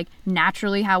kind of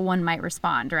naturally how one might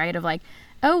respond, right? Of oh,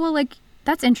 well,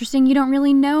 that's interesting. You don't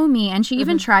really know me. And she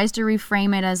even tries to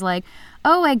reframe it as like,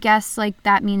 oh, I guess like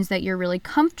that means that you're really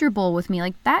comfortable with me.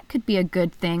 Like that could be a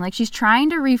good thing. Like she's trying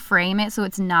to reframe it so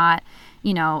it's not,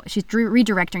 you know, she's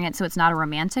redirecting it so it's not a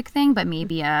romantic thing, but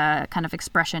maybe a kind of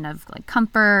expression of like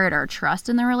comfort or trust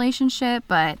in the relationship.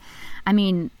 But I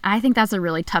mean, I think that's a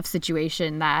really tough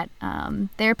situation that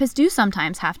therapists do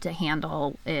sometimes have to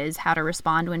handle, is how to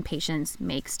respond when patients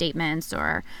make statements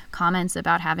or comments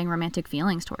about having romantic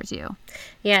feelings towards you.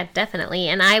 Yeah, definitely.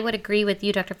 And I would agree with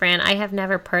you, Dr. Fran. I have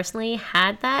never personally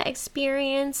had that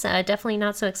experience, definitely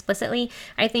not so explicitly.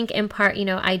 I think in part, you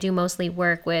know, I do mostly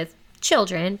work with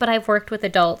children, but I've worked with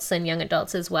adults and young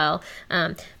adults as well.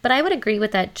 But I would agree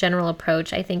with that general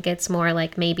approach. I think it's more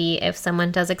like maybe if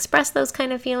someone does express those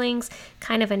kind of feelings,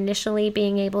 kind of initially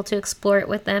being able to explore it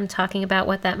with them, talking about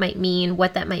what that might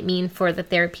mean for the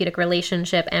therapeutic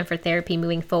relationship and for therapy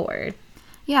moving forward.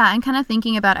 Yeah, and kind of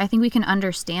thinking about, I think we can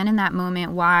understand in that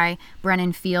moment why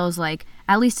Brennan feels like,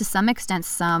 at least to some extent,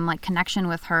 some like connection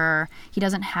with her. He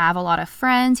doesn't have a lot of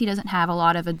friends. He doesn't have a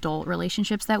lot of adult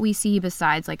relationships that we see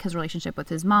besides like his relationship with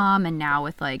his mom and now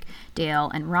with like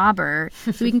Dale and Robert.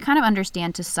 So we can kind of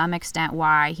understand to some extent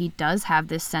why he does have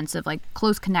this sense of like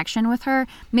close connection with her.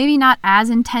 Maybe not as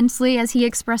intensely as he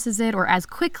expresses it or as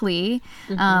quickly.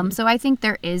 So I think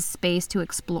there is space to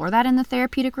explore that in the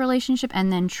therapeutic relationship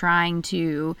and then trying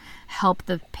to help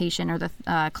the patient or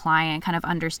the client kind of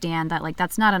understand that like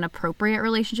that's not an appropriate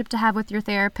relationship to have with your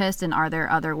therapist, and are there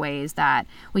other ways that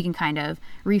we can kind of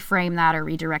reframe that or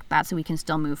redirect that so we can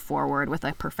still move forward with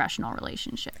a professional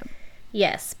relationship.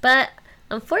 Yes, but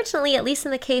unfortunately, at least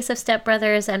in the case of Step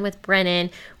Brothers and with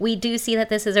Brennan, we do see that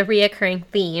this is a reoccurring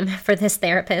theme for this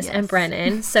therapist and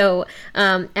Brennan. So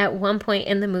at one point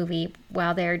in the movie,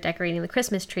 while they're decorating the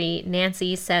Christmas tree,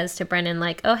 Nancy says to Brennan,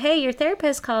 like, oh, hey, your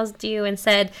therapist called you and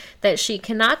said that she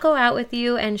cannot go out with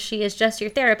you and she is just your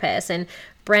therapist. And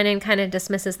Brennan kind of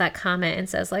dismisses that comment and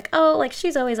says like, oh, like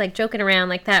she's always like joking around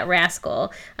like that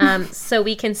rascal. So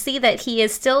we can see that he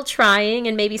is still trying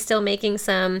and maybe still making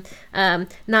some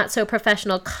not so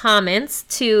professional comments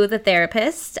to the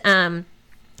therapist.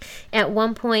 At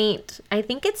one point, I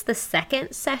think it's the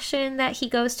second session that he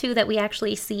goes to that we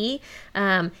actually see,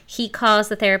 he calls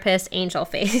the therapist Angel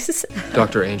Face.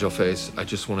 Dr. Angel Face, I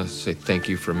just want to say thank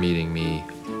you for meeting me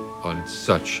on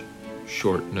such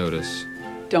short notice.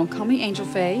 Don't call me Angel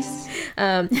Face.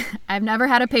 I've never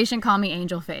had a patient call me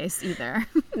Angel Face either.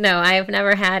 No, I've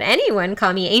never had anyone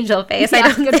call me Angel Face.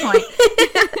 Yeah, good point.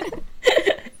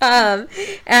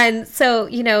 And so,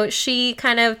 you know, she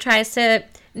kind of tries to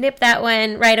nip that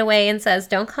one right away and says,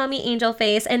 don't call me Angel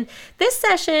Face. And this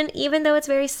session, even though it's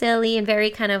very silly and very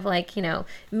kind of like, you know,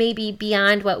 maybe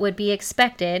beyond what would be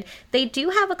expected, they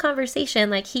do have a conversation.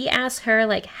 Like he asks her,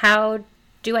 like, how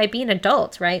do I be an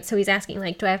adult, right? So he's asking,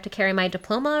 like, do I have to carry my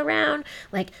diploma around?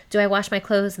 Like, do I wash my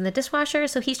clothes in the dishwasher?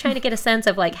 So he's trying to get a sense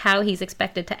of, like, how he's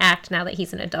expected to act now that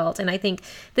he's an adult. And I think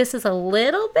this is a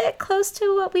little bit close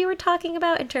to what we were talking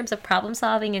about in terms of problem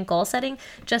solving and goal setting,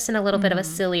 just in a little bit of a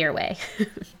sillier way.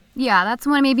 Yeah, that's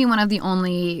maybe one of the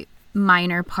only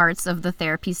minor parts of the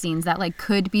therapy scenes that, like,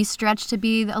 could be stretched to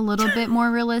be a little bit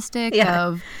more realistic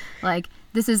of, like,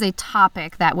 this is a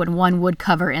topic that one would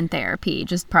cover in therapy,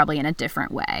 just probably in a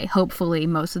different way. Hopefully,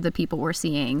 most of the people we're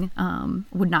seeing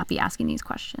would not be asking these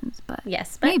questions. But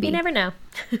yes, but maybe. You never know.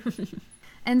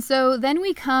 And so then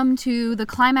we come to the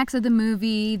climax of the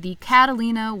movie, the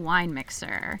Catalina wine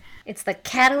mixer. It's the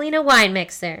Catalina wine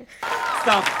mixer. It's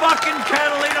the fucking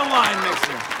Catalina wine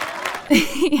mixer.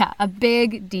 Yeah, a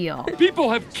big deal.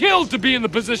 People have killed to be in the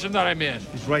position that I'm in.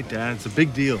 He's right, Dad. It's a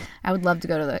big deal. I would love to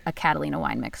go to a Catalina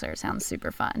wine mixer. It sounds super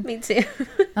fun. Me too.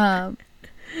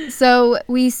 So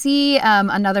we see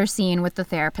another scene with the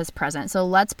therapist present. So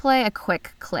let's play a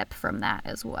quick clip from that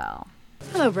as well.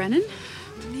 Hello, Brennan.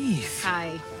 Denise.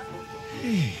 Hi.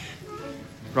 Hey.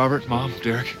 Robert, Mom,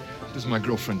 Derek. This is my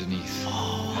girlfriend, Denise.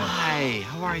 Oh, hi.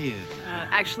 How are you?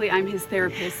 Actually, I'm his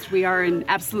therapist. We are in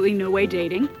absolutely no way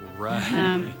dating.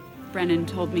 Right. Brennan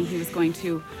told me he was going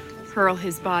to hurl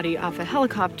his body off a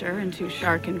helicopter into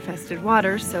shark-infested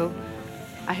waters, so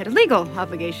I had a legal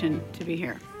obligation to be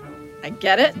here. I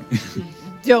get it.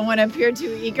 Don't want to appear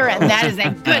too eager, and that is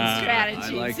a good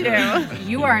strategy, like too.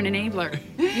 You are an enabler.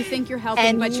 You think you're helping,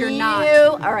 And but you're you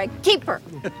not. are a keeper.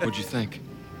 What'd you think?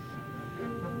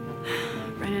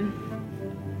 Brennan,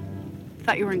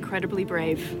 thought you were incredibly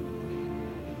brave.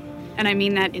 And I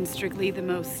mean that in strictly the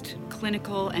most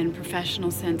clinical and professional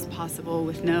sense possible,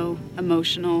 with no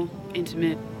emotional,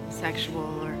 intimate,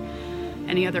 sexual, or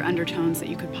any other undertones that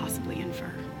you could possibly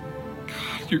infer.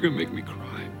 God, you're gonna make me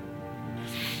cry.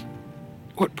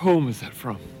 What poem is that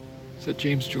from? Is that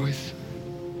James Joyce?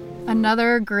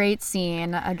 Another great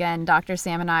scene. Again, Dr.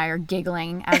 Sam and I are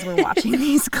giggling as we're watching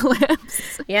these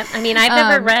clips. Yep. I mean, I've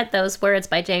never read those words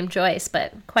by James Joyce,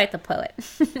 but quite the poet.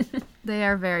 They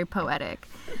are very poetic.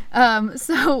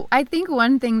 So I think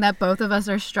one thing that both of us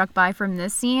are struck by from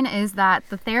this scene is that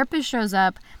the therapist shows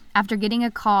up after getting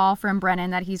a call from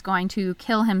Brennan that he's going to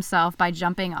kill himself by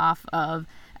jumping off of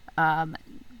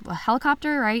a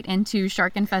helicopter, right, into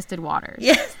shark-infested waters.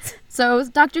 Yes. So,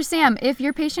 Dr. Sam, if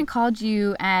your patient called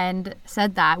you and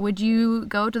said that, would you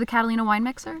go to the Catalina wine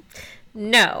mixer?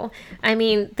 No. I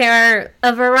mean, there are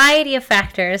a variety of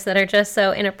factors that are just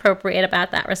so inappropriate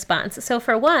about that response. So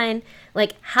for one,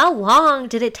 like, how long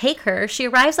did it take her? She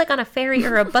arrives like on a ferry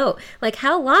or a boat. Like,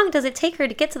 how long does it take her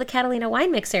to get to the Catalina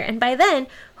wine mixer? And by then,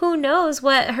 who knows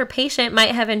what her patient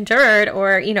might have endured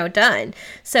or, you know, done.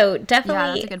 So definitely,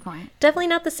 yeah, that's a good point. Definitely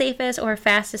not the safest or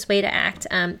fastest way to act.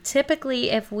 Typically,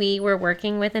 if we were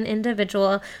working with an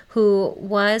individual who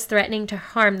was threatening to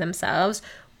harm themselves,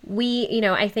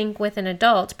 I think with an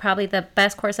adult, probably the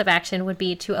best course of action would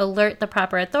be to alert the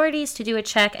proper authorities to do a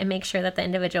check and make sure that the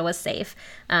individual was safe.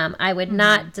 I would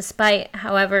not, despite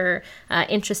however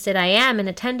interested I am in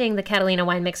attending the Catalina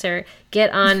wine mixer, get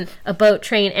on a boat,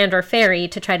 train, and or ferry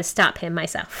to try to stop him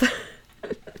myself.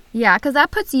 Yeah, because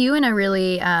that puts you in a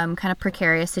really kind of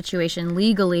precarious situation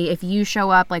legally. If you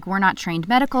show up, like, we're not trained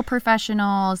medical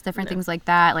professionals, different things like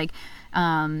that. Like,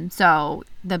 so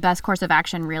the best course of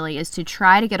action really is to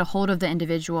try to get a hold of the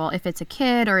individual. If it's a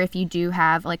kid, or if you do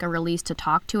have like a release to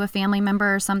talk to a family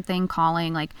member or something,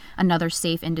 calling like another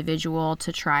safe individual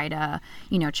to try to,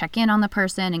 check in on the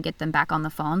person and get them back on the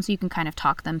phone so you can kind of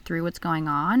talk them through what's going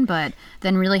on. But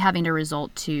then really having to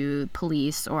resort to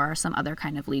police or some other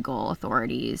kind of legal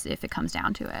authorities if it comes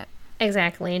down to it.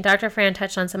 Exactly. And Dr. Fran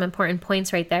touched on some important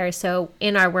points right there. So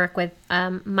in our work with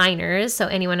minors, so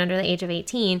anyone under the age of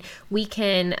 18, we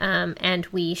can and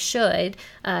we should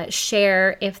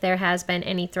share if there has been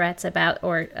any threats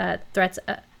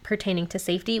pertaining to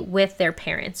safety with their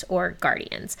parents or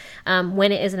guardians.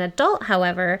 When it is an adult,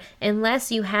 however,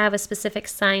 unless you have a specific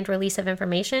signed release of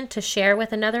information to share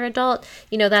with another adult,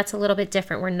 that's a little bit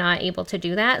different. We're not able to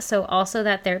do that. So also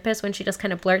that therapist, when she just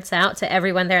kind of blurts out to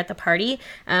everyone there at the party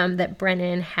that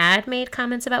Brennan had made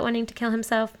comments about wanting to kill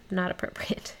himself, not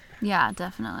appropriate. Yeah,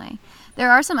 definitely.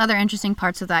 There are some other interesting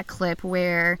parts of that clip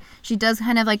where she does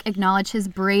kind of like acknowledge his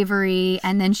bravery,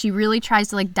 and then she really tries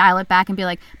to like dial it back and be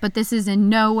like, but this is in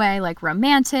no way like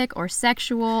romantic or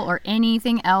sexual or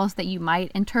anything else that you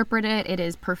might interpret it. It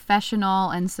is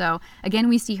professional. And so again,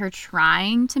 we see her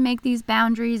trying to make these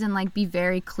boundaries and like be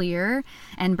very clear.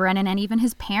 And Brennan and even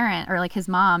his parent, or like his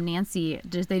mom, Nancy,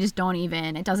 they just don't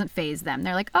even, it doesn't faze them.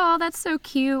 They're like, oh, that's so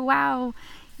cute. Wow,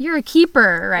 you're a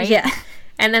keeper, right? Yeah.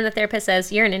 And then the therapist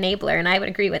says, you're an enabler. And I would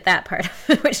agree with that part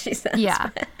of what she says.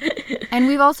 Yeah. And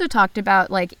we've also talked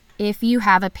about, like, if you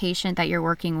have a patient that you're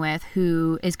working with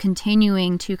who is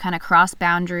continuing to kind of cross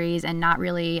boundaries and not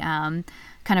really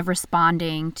kind of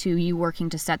responding to you working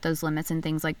to set those limits and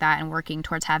things like that and working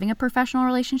towards having a professional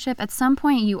relationship, at some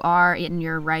point you are in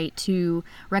your right to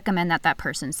recommend that that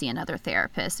person see another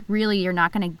therapist. Really, they're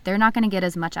not going to get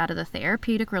as much out of the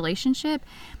therapeutic relationship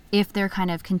if they're kind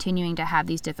of continuing to have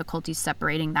these difficulties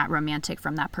separating that romantic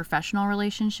from that professional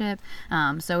relationship.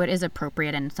 So it is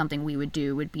appropriate, and something we would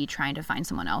do would be trying to find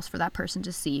someone else for that person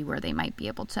to see where they might be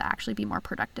able to actually be more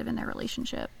productive in their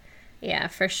relationship. Yeah,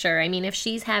 for sure. I mean, if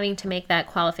she's having to make that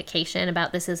qualification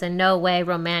about this is in no way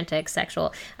romantic,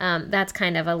 sexual, that's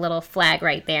kind of a little flag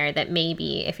right there that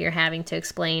maybe if you're having to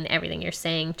explain everything you're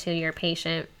saying to your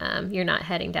patient, you're not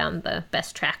heading down the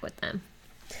best track with them.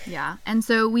 Yeah. And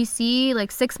so we see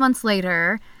like 6 months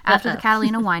later, after the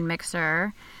Catalina wine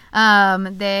mixer,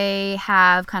 they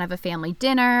have kind of a family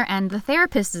dinner and the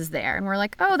therapist is there. And we're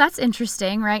like, oh, that's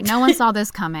interesting, right? No one saw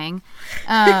this coming.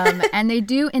 And they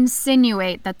do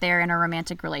insinuate that they're in a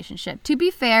romantic relationship. To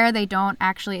be fair, they don't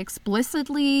actually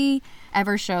explicitly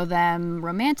ever show them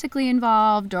romantically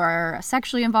involved or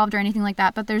sexually involved or anything like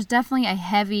that. But there's definitely a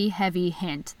heavy, heavy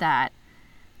hint that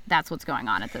that's what's going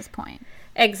on at this point.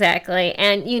 Exactly.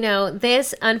 And,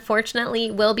 this unfortunately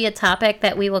will be a topic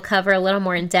that we will cover a little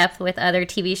more in depth with other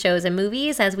TV shows and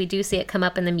movies, as we do see it come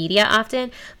up in the media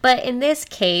often. But in this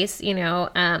case,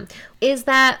 is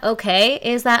that okay?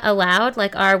 Is that allowed?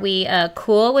 Like, are we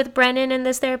cool with Brennan and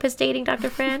this therapist dating, Dr.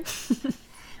 Fran?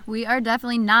 We are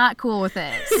definitely not cool with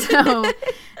it. So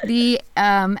the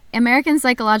American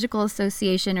Psychological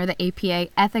Association, or the APA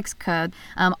Ethics Code,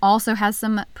 also has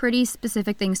some pretty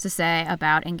specific things to say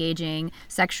about engaging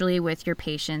sexually with your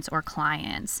patients or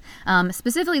clients.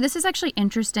 Specifically, this is actually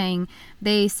interesting.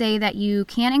 They say that you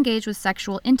can't engage with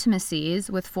sexual intimacies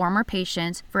with former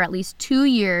patients for at least 2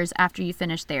 years after you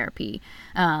finish therapy.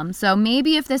 So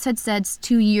maybe if this had said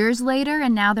 2 years later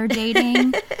and now they're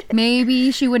dating,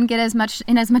 maybe she wouldn't get as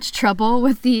much trouble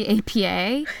with the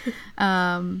APA.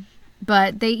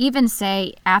 But they even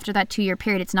say after that 2-year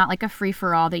period, it's not like a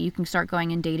free-for-all that you can start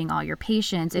going and dating all your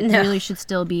patients. It really should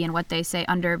still be in what they say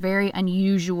under very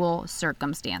unusual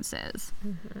circumstances.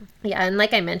 Mm-hmm. Yeah, and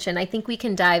like I mentioned, I think we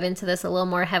can dive into this a little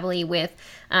more heavily with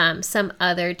some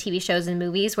other TV shows and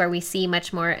movies where we see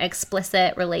much more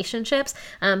explicit relationships.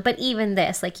 But even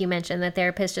this, like you mentioned, the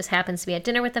therapist just happens to be at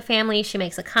dinner with the family. She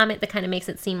makes a comment that kind of makes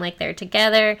it seem like they're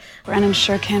together. Brennan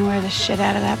sure can wear the shit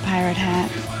out of that pirate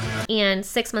hat. And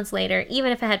 6 months later,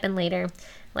 even if it had been later,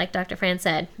 like Dr. Fran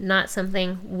said, not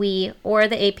something we or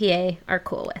the APA are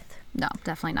cool with. No,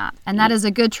 definitely not. And that is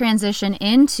a good transition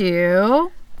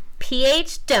into...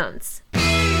 PH don'ts.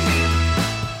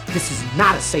 This is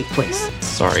not a safe place.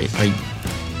 Sorry, are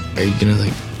you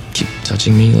gonna, keep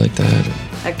touching me like that?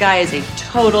 That guy is a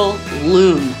total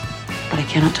loon. But I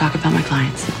cannot talk about my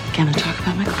clients. I cannot talk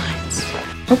about my clients.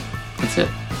 Oh, that's it.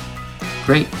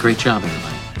 Great job,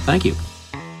 everybody. Thank you.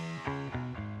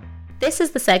 This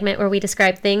is the segment where we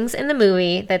describe things in the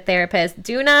movie that therapists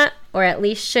do not, or at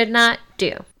least should not,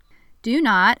 do. Do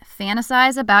not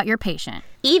fantasize about your patient.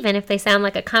 Even if they sound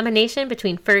like a combination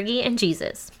between Fergie and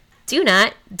Jesus. Do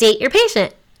not date your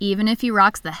patient. Even if he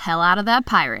rocks the hell out of that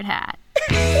pirate hat.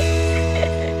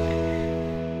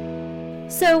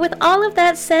 So with all of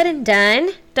that said and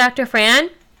done, Dr.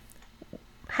 Fran,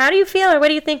 how do you feel, or what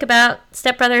do you think about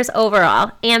Step Brothers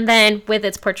overall, and then with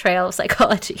its portrayal of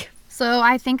psychology? So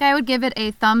I think I would give it a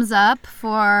thumbs up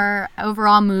for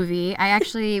overall movie. I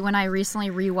actually, when I recently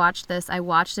rewatched this, I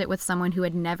watched it with someone who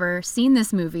had never seen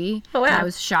this movie. Oh, wow. I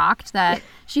was shocked that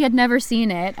she had never seen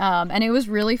it. And it was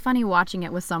really funny watching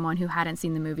it with someone who hadn't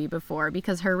seen the movie before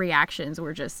because her reactions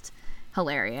were just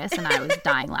hilarious and I was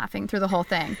dying laughing through the whole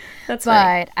thing. That's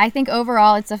right. But I think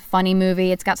overall it's a funny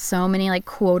movie. It's got so many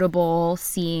quotable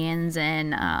scenes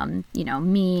and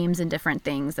memes and different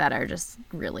things that are just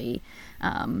really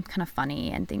kind of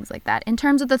funny and things like that. In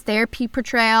terms of the therapy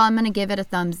portrayal, I'm going to give it a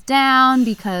thumbs down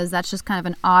because that's just kind of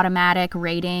an automatic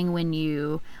rating when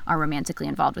you are romantically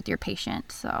involved with your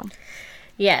patient. So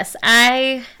yes,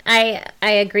 I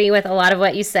agree with a lot of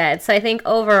what you said. So I think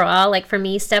overall, for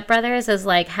me, Step Brothers is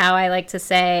how I like to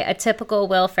say a typical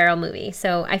Will Ferrell movie.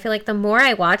 So I feel like the more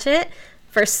I watch it,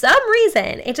 for some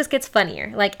reason, it just gets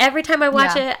funnier. Every time I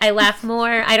watch it, I laugh more.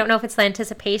 I don't know if it's the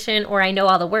anticipation or I know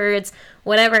all the words,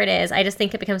 whatever it is. I just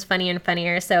think it becomes funnier and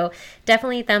funnier. So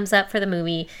definitely thumbs up for the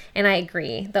movie. And I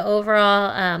agree. The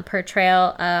overall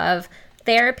portrayal of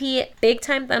therapy, big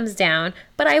time thumbs down.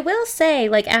 But I will say,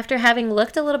 after having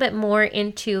looked a little bit more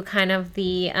into kind of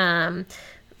the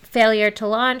failure to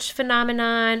launch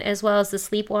phenomenon, as well as the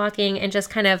sleepwalking, and just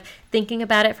kind of thinking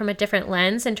about it from a different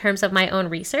lens in terms of my own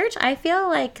research, I feel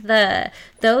like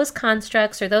those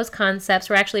constructs or those concepts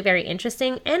were actually very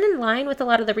interesting and in line with a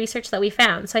lot of the research that we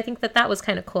found. So I think that was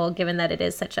kind of cool, given that it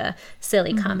is such a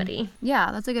silly comedy.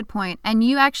 Yeah, that's a good point. And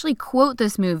you actually quote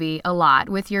this movie a lot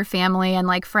with your family and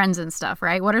friends and stuff,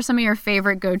 right? What are some of your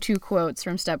favorite go-to quotes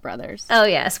from Step Brothers? Oh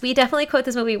yes, we definitely quote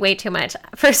this movie way too much.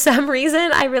 For some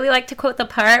reason, I really like to quote the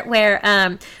part where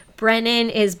Brennan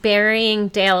is burying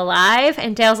Dale alive,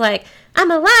 and Dale's like,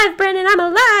 "I'm alive, Brennan, I'm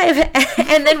alive."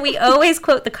 And then we always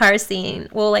quote the car scene.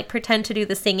 We'll pretend to do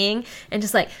the singing and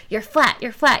just "You're flat,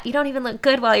 you don't even look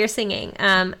good while you're singing."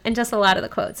 And just a lot of the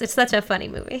quotes. It's such a funny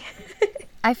movie.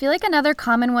 I feel like another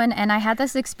common one, and I had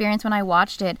this experience when I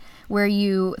watched it, where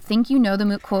you think you know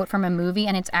the quote from a movie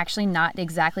and it's actually not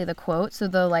exactly the quote. So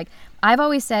I've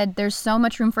always said there's so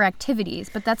much room for activities,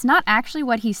 but that's not actually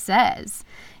what he says.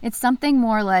 It's something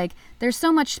more like there's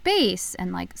so much space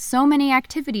and so many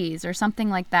activities or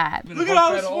something like that. Look at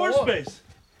all this floor space.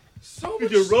 So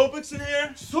much aerobics in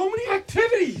here. So many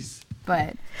activities.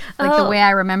 But the way I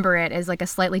remember it is a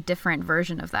slightly different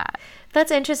version of that.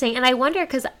 That's interesting. And I wonder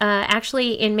because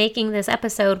actually in making this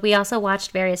episode, we also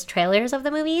watched various trailers of the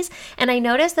movies. And I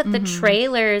noticed that the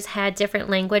trailers had different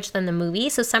language than the movie.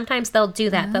 So sometimes they'll do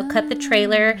that. They'll cut the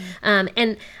trailer.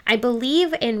 And I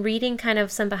believe in reading kind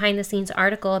of some behind the scenes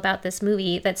article about this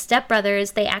movie that Step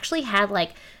Brothers, they actually had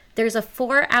there's a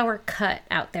 4-hour cut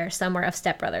out there somewhere of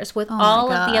Step Brothers with Oh my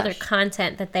all of the other gosh.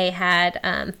 content that they had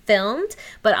filmed,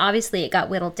 but obviously it got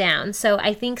whittled down. So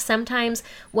I think sometimes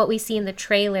what we see in the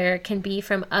trailer can be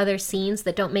from other scenes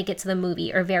that don't make it to the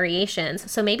movie or variations.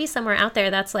 So maybe somewhere out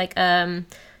there that's like in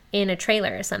a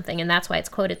trailer or something, and that's why it's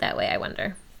quoted that way, I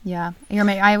wonder. Yeah.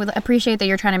 I would appreciate that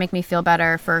you're trying to make me feel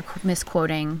better for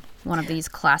misquoting one of these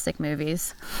classic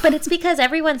movies. But it's because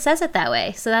everyone says it that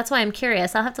way. So that's why I'm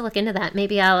curious. I'll have to look into that.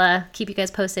 Maybe I'll keep you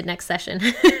guys posted next session.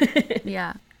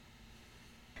 Yeah.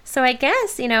 So I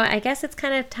guess it's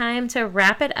kind of time to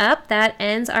wrap it up. That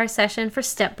ends our session for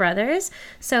Step Brothers.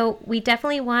 So we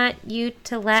definitely want you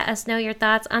to let us know your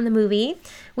thoughts on the movie.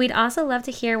 We'd also love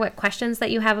to hear what questions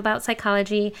that you have about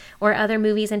psychology or other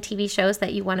movies and TV shows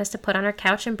that you want us to put on our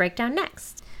couch and break down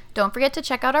next. Don't forget to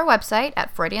check out our website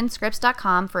at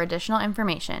freudianscripts.com for additional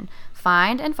information.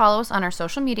 Find and follow us on our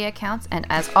social media accounts, and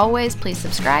as always, please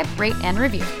subscribe, rate, and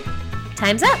review.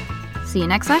 Time's up. See you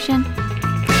next session.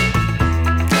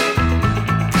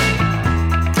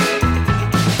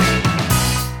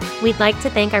 We'd like to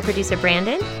thank our producer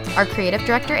Brandon, our creative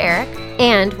director Eric,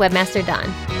 and webmaster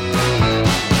Don.